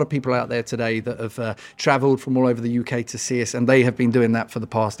 There's a lot of people out there today that have travelled from all over the UK to see us, and they have been doing that for the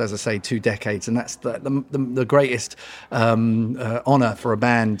past, as I say, 2 decades, and that's the greatest honour for a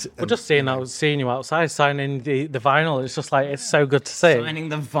band. Well, just seeing you outside signing the vinyl, it's just like, it's so good to see. Signing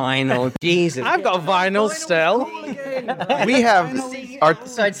the vinyl, Jesus. I've got a vinyl still. We have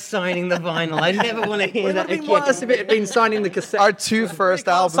outside signing the vinyl. I never want to hear that again. Worse if it had been signing the cassette. Our 2 first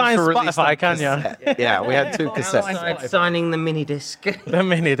albums were released Spotify, can you? Yeah, we had 2 cassettes. Outside signing the mini disc.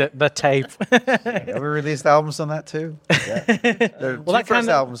 the tape. We released albums on that too. Yeah. The 2 first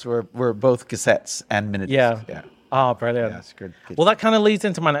albums were both cassettes and mini discs. Yeah. Oh, brilliant. Yeah, it's good. Well, that kind of leads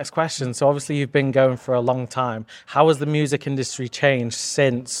into my next question. So obviously you've been going for a long time. How has the music industry changed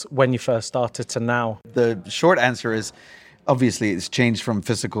since when you first started to now? The short answer is, obviously, it's changed from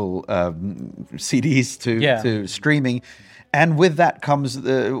physical CDs to streaming. And with that comes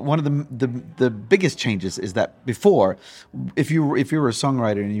one of the biggest changes is that before, if you were a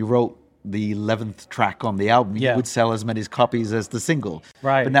songwriter and you wrote the 11th track on the album, you would sell as many copies as the single.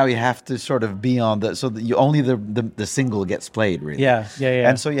 Right. But now you have to sort of be on so that you only the single gets played, really. Yeah.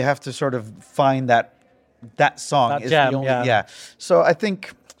 And so you have to sort of find that song that is gem, the only So I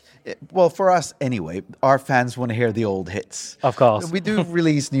think, well, for us anyway, our fans want to hear the old hits. Of course. We do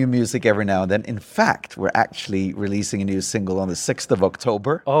release new music every now and then. In fact, we're actually releasing a new single on the 6th of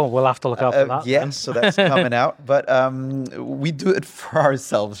October. Oh, we'll have to look out for that. Yes, so that's coming out. But we do it for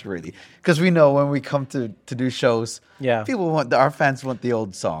ourselves, really. Because we know when we come to do shows, our fans want the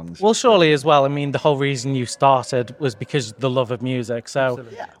old songs. Well, surely as well. I mean, the whole reason you started was because the love of music. So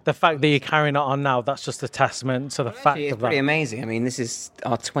the fact that you're carrying it on now, that's just a testament to the fact of that. It's pretty amazing. I mean, this is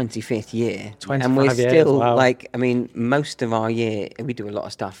our 25th year. 25 and we're years, still, wow. most of our year, we do a lot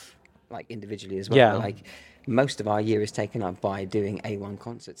of stuff, individually as well. Yeah. Most of our year is taken up by doing A1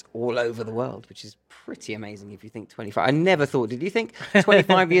 concerts all over the world, which is pretty amazing if you think 25. I never thought, did you think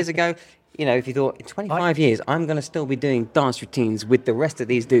 25 years ago, if you thought in 25 years, I'm going to still be doing dance routines with the rest of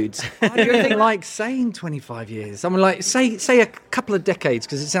these dudes. I don't think saying 25 years. I mean, say a couple of decades,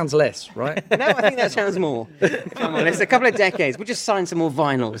 because it sounds less, right? No, I think that sounds more. Come on, it's a couple of decades. We'll just sign some more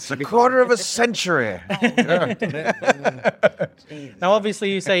vinyls. It's a quarter of a century. Now,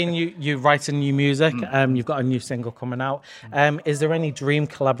 obviously, you're saying you writing new music. You've got a new single coming out. Is there any dream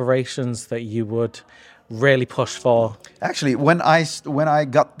collaborations that you would really push for? Actually, when I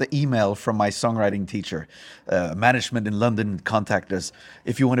got the email from my songwriting teacher, management in London contacted us,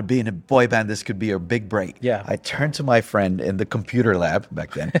 if you want to be in a boy band, this could be your big break. Yeah. I turned to my friend in the computer lab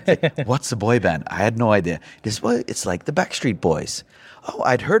back then. What's a boy band? I had no idea. It's like the Backstreet Boys. oh,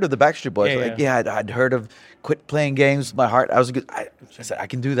 I'd heard of the Backstreet Boys. Yeah, I'd heard of Quit Playing Games with My Heart. I said, I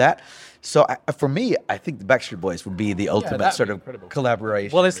can do that. So for me, I think the Backstreet Boys would be the ultimate sort of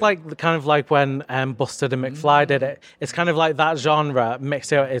collaboration. Well, it's like kind of like when Busted and McFly did it. It's kind of like that genre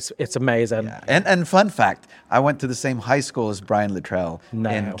mixed out. It's amazing. Yeah. And fun fact, I went to the same high school as Brian Littrell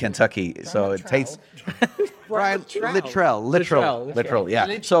in Kentucky. So it tastes Brian Littrell.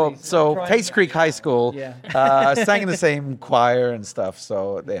 Yeah. So Taste Creek High School, sang in the same choir and stuff.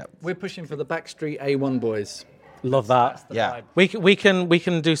 So yeah, we're pushing for the Backstreet A1 Boys. Love that. Yeah, we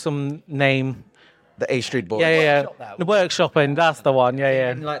can do some name. The A Street Boys. Yeah. The workshopping. That's the one. I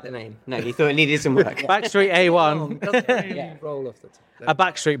didn't like the name. No, you thought it needed some work. Backstreet A1. Roll off the top. A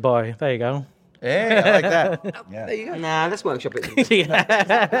Backstreet Boy. There you go. Yeah, I like that. Yeah. There you go. Nah, let's workshop it.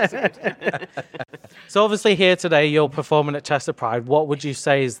 So obviously here today you're performing at Chester Pride. What would you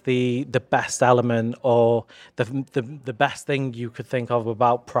say is the best element or the best thing you could think of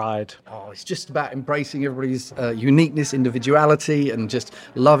about Pride? Oh, it's just about embracing everybody's uniqueness, individuality, and just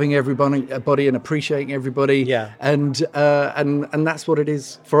loving everybody and appreciating everybody. Yeah. And that's what it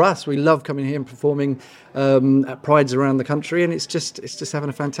is for us. We love coming here and performing at Prides around the country, and it's just having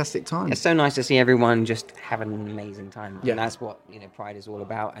a fantastic time. It's so nice to see everyone just have an amazing time. Yeah. And that's what Pride is all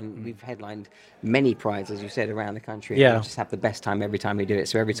about. And we've headlined many Prides, as you said, around the country. Yeah. And we just have the best time every time we do it.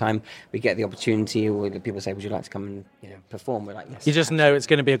 So every time we get the opportunity, or people say, "Would you like to come and perform?" We're like, "Yes." You just know it's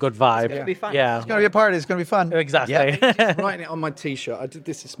going to be a good vibe. It's going to be fun. Yeah. It's going to be a party. It's going to be fun. Exactly. Yeah. Writing it on my T-shirt. I did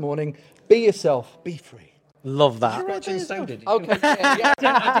this morning. Be yourself. Be free. Love that. Okay. I didn't do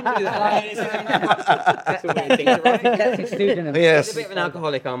that. Yes. He's a bit of an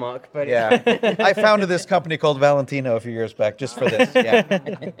alcoholic, our Mark. But Yeah. I founded this company called Valentino a few years back just for this.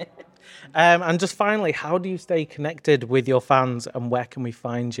 Yeah. And just finally, how do you stay connected with your fans, and where can we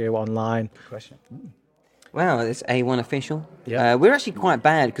find you online? Good question. Well, it's A1 official. Yeah. We're actually quite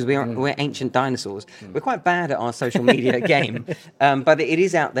bad because we're ancient dinosaurs. We're quite bad at our social media game, but it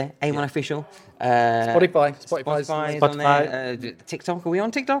is out there. A1 official. Spotify's on there. TikTok. Are we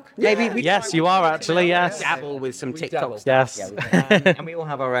on TikTok? Yeah. Maybe. Yes, you are actually. Yes. Dabble with some TikTok stuff. Yes. Yeah, and we all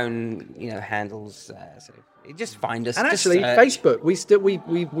have our own, handles. So just find us. And just actually, search. Facebook.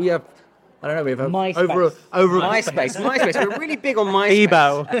 We have. I don't know. We have over MySpace. We're really big on MySpace.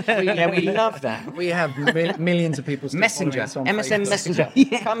 Ebo. We love that. We have millions of people. Messenger, MSN Messenger.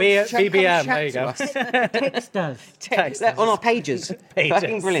 Come BBM. There you chat go. to us. Text us on our pages.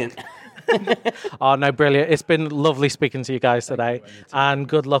 Fucking brilliant. Oh no, brilliant. It's been lovely speaking to you guys today, and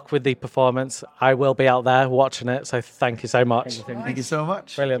good luck with the performance. I will be out there watching it, so thank you so much. Thank you so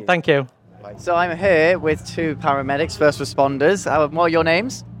much. Brilliant. Thank you. So I'm here with two paramedics, first responders. What are your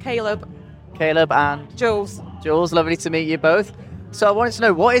names? Caleb and Jules. Jules, lovely to meet you both. So I wanted to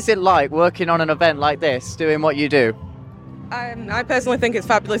know, what is it like working on an event like this, doing what you do? I personally think it's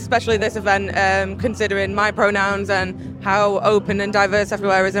fabulous, especially this event, considering my pronouns and how open and diverse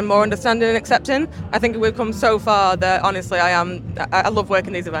everywhere is and more understanding and accepting. I think we've come so far that honestly I love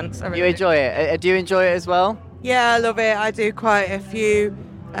working these events. You enjoy it? Do you enjoy it as well? Yeah, I love it. I do quite a few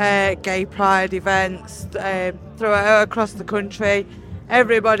gay pride events throughout across the country.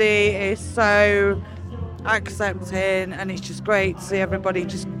 Everybody is so accepting, and it's just great to see everybody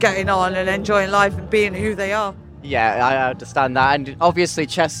just getting on and enjoying life and being who they are. Yeah, I understand that. And obviously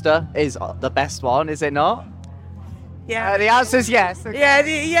Chester is the best one, is it not? Yeah. The answer is yes. Okay. Yeah,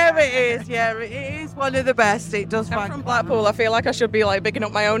 it is. Yeah, it is one of the best. It does. I'm from Blackpool. I feel like I should be bigging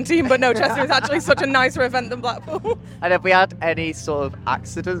up my own team, but no, Chester is actually such a nicer event than Blackpool. And have we had any sort of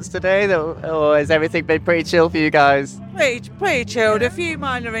accidents today, or has everything been pretty chill for you guys? Pretty chilled. A few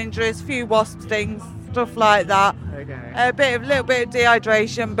minor injuries, a few wasp stings, stuff like that. Okay. A little bit of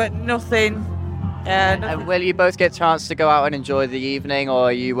dehydration, but nothing. And will you both get a chance to go out and enjoy the evening, or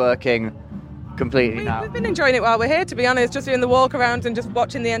are you working completely now? We've been enjoying it while we're here, to be honest, just doing the walk around and just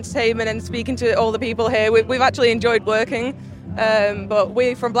watching the entertainment and speaking to all the people here. We've actually enjoyed working, but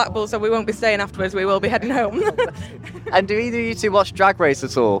we're from Blackpool, so we won't be staying afterwards. We will be heading home. And do either of you two watch Drag Race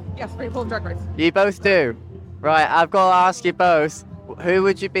at all? Yes, RuPaul's Drag Race. You both do? Right, I've got to ask you both, who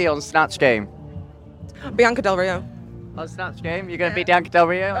would you be on Snatch Game? Bianca Del Rio. On Snatch Game? You're going to be Bianca Del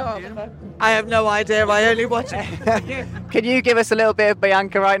Rio? I have no idea. I only watch it. Can you give us a little bit of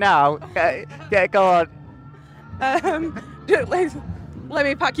Bianca right now? Yeah, go on. Let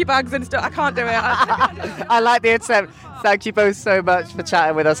me pack your bags and stuff. I can't do it. I like the attempt. Thank you both so much for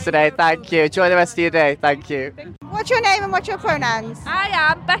chatting with us today. Thank you. Enjoy the rest of your day. Thank you. What's your name and what's your pronouns? I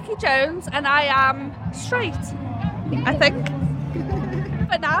am Becky Jones and I am straight, I think,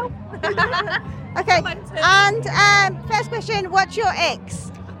 for now. Okay, and first question, what's your ex?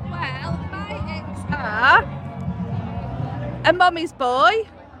 Well, my ex are a mummy's boy,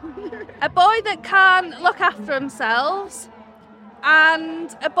 a boy that can look after themselves,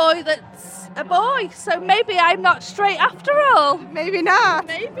 and a boy that's a boy. So maybe I'm not straight after all. Maybe not.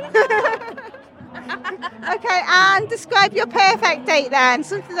 Maybe Okay, and describe your perfect date then,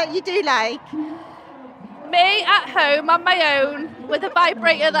 something that you do like. Me at home on my own with a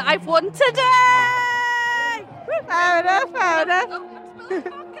vibrator that I've won today. Fair enough.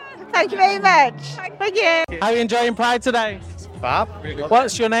 Thank you very much. Thank you. How are you enjoying Pride today? Fab.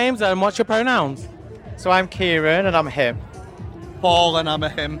 What's your names and what's your pronouns? So I'm Kieran and I'm a him. Paul and I'm a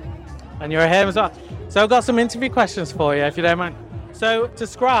him. And you're a him as well. So I've got some interview questions for you, if you don't mind. So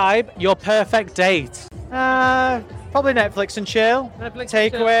describe your perfect date. Probably Netflix and chill.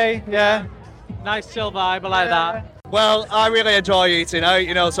 Takeaway, yeah. Nice chill vibe, I like that. Well, I really enjoy eating out,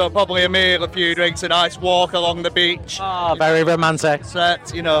 you know, so probably a meal, a few drinks, a nice walk along the beach. Oh, very romantic.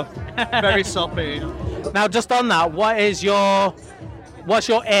 Set, you know, very soppy. Now, just on that, what's your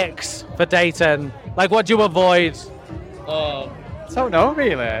icks for dating? Like, what do you avoid? I don't know,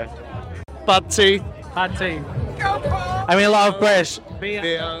 really. Bad teeth. Bad teeth. I mean, a lot of British.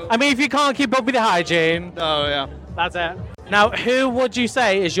 I mean, if you can't keep up with your hygiene. Oh, yeah. That's it. Now, who would you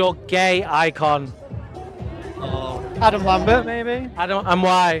say is your gay icon? Adam Lambert, maybe. Adam, and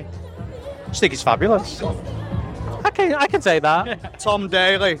why? I just think he's fabulous. I can say that. Tom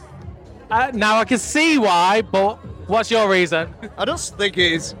Daly. Now I can see why, but what's your reason? I just think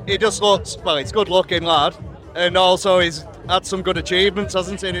he just looks, well, he's a good looking lad, and also he's had some good achievements,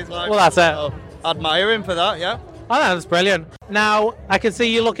 hasn't he, in his life? Well, that's it. So, admire him for that, yeah. Oh, that's brilliant. Now, I can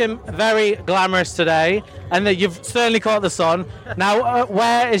see you looking very glamorous today, and that you've certainly caught the sun. Now,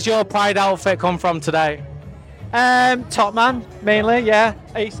 where is your Pride outfit come from today? Top Man, mainly, yeah.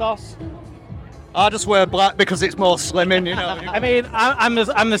 ASOS. I just wear black because it's more slimming, you know. I mean, I'm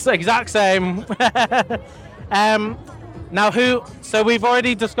the exact same. Now, so we've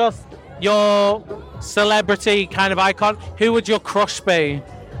already discussed your celebrity kind of icon. Who would your crush be?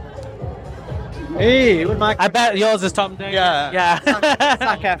 Hey, I bet yours is Tom Daly. Yeah.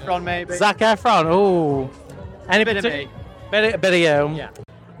 Zac Efron, maybe. Zac Efron, ooh. Any bit of me. Bit of you. Yeah.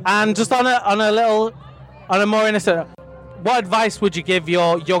 And just on a more innocent, what advice would you give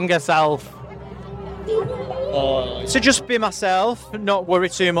your younger self? So just be myself, not worry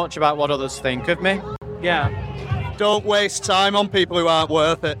too much about what others think of me. Yeah. Don't waste time on people who aren't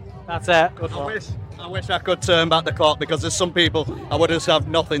worth it. That's it. Good luck. I wish I could turn back the clock because there's some people I would just have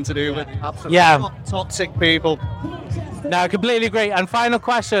nothing to do with. Absolutely. Yeah. Toxic people. No, I completely agree. And final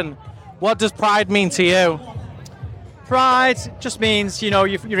question, what does pride mean to you? Pride just means, you know,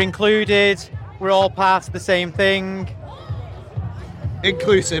 you're included, we're all part of the same thing.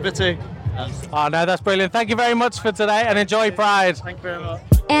 Inclusivity. Oh no, that's brilliant. Thank you very much for today and enjoy Pride. Thank you very much.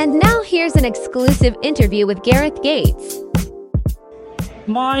 And now here's an exclusive interview with Gareth Gates.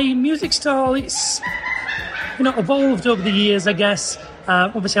 My music style, it's evolved over the years, I guess.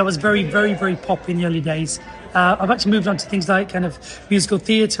 Obviously, I was very, very, very pop in the early days. I've actually moved on to things like kind of musical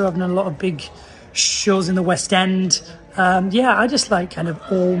theatre. I've done a lot of big shows in the West End. I just like kind of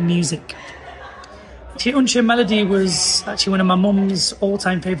all music. Actually, Unchained Melody was actually one of my mum's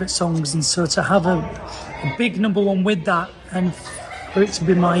all-time favourite songs, and so to have a big number one with that, and for it to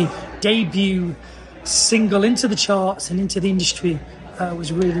be my debut single into the charts and into the industry,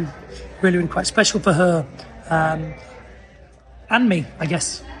 was really, really, really quite special for her and me, I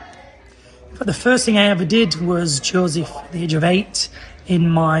guess. But the first thing I ever did was Joseph at the age of 8 in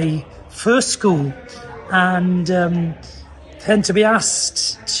my first school, and then to be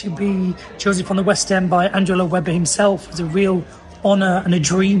asked to be Joseph on the West End by Angelo Weber himself was a real honour and a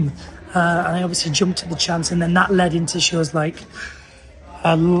dream, and I obviously jumped at the chance, and then that led into shows like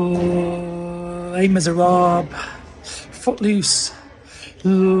Les Miserables, Footloose,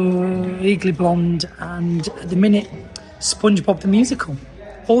 Legally Blonde, and at the minute SpongeBob the Musical,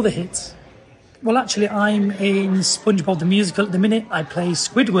 all the hits. Well, actually, I'm in SpongeBob the Musical at the minute. I play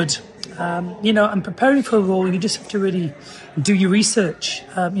Squidward. I'm preparing for a role. You just have to really do your research.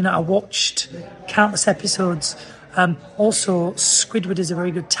 I watched countless episodes. Also, Squidward is a very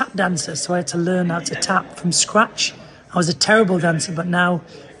good tap dancer, so I had to learn how to tap from scratch. I was a terrible dancer, but now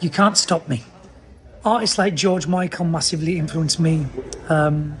you can't stop me. Artists like George Michael massively influenced me.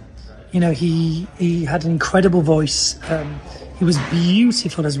 He had an incredible voice. He was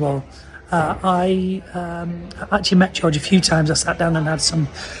beautiful as well. I actually met George a few times. I sat down and had some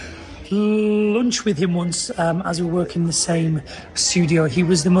lunch with him once as we were working in the same studio. He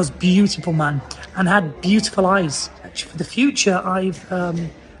was the most beautiful man and had beautiful eyes. Actually, for the future, I've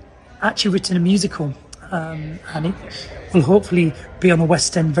actually written a musical, and it will hopefully be on the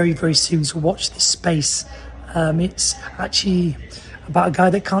West End very, very soon. So watch this space. It's actually about a guy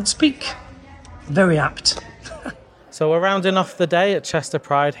that can't speak. Very apt. So we're rounding off the day at Chester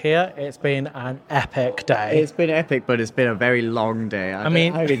Pride here. It's been an epic day. It's been epic, but it's been a very long day. I'm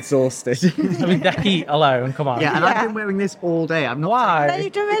exhausted. I mean, the heat alone, come on. Yeah, and I've been wearing this all day. I'm not. Why? No,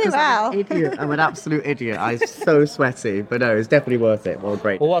 you've done really well. I'm an absolute idiot. I'm so sweaty, but no, it's definitely worth it. Well,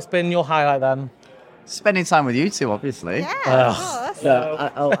 great. Well, what's been your highlight then? Spending time with you two, obviously. Yeah, of course.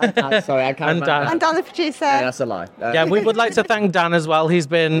 And Dan, sorry, I can't. And Dan. And Dan, the producer. Yeah, that's a lie. Yeah, we would like to thank Dan as well. He's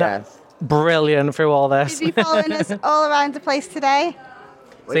been brilliant through all this. You've been following us all around the place today.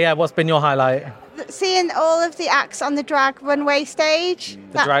 So yeah, what's been your highlight? Seeing all of the acts on the drag runway stage.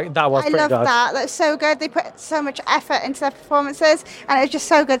 That was pretty I love good. that. That's so good. They put so much effort into their performances, and it was just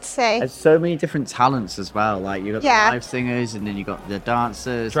so good to see. There's so many different talents as well. Like you got Yeah. the live singers, and then you got the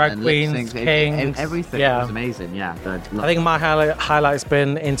dancers, Drag and queens, lip syncs, kings. everything. Yeah. It was amazing. Yeah. I think my highlight's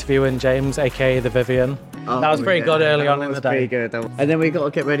been interviewing James, aka the Vivian. That was pretty good early on in the day. Pretty good. And then we got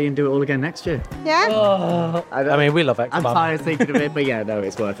to get ready and do it all again next year. Yeah. I mean, we love it. I'm Come on. tired thinking of it, but yeah, no,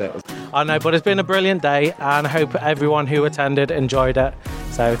 it's worth it. I know, but it's been a brilliant day, and I hope everyone who attended enjoyed it.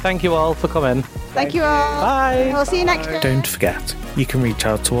 So thank you all for coming. Thank you all. Bye. We'll see you next year. Don't forget, you can reach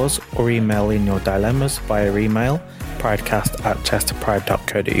out to us or email in your dilemmas via email,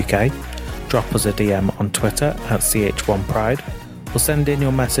 pridecast@chesterpride.co.uk. Drop us a DM on Twitter at ch1pride, or send in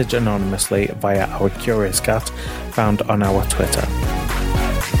your message anonymously via our Curious Cat found on our Twitter.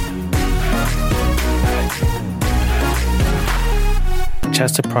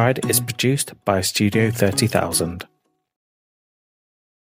 Chester Pride is produced by Studio 30,000.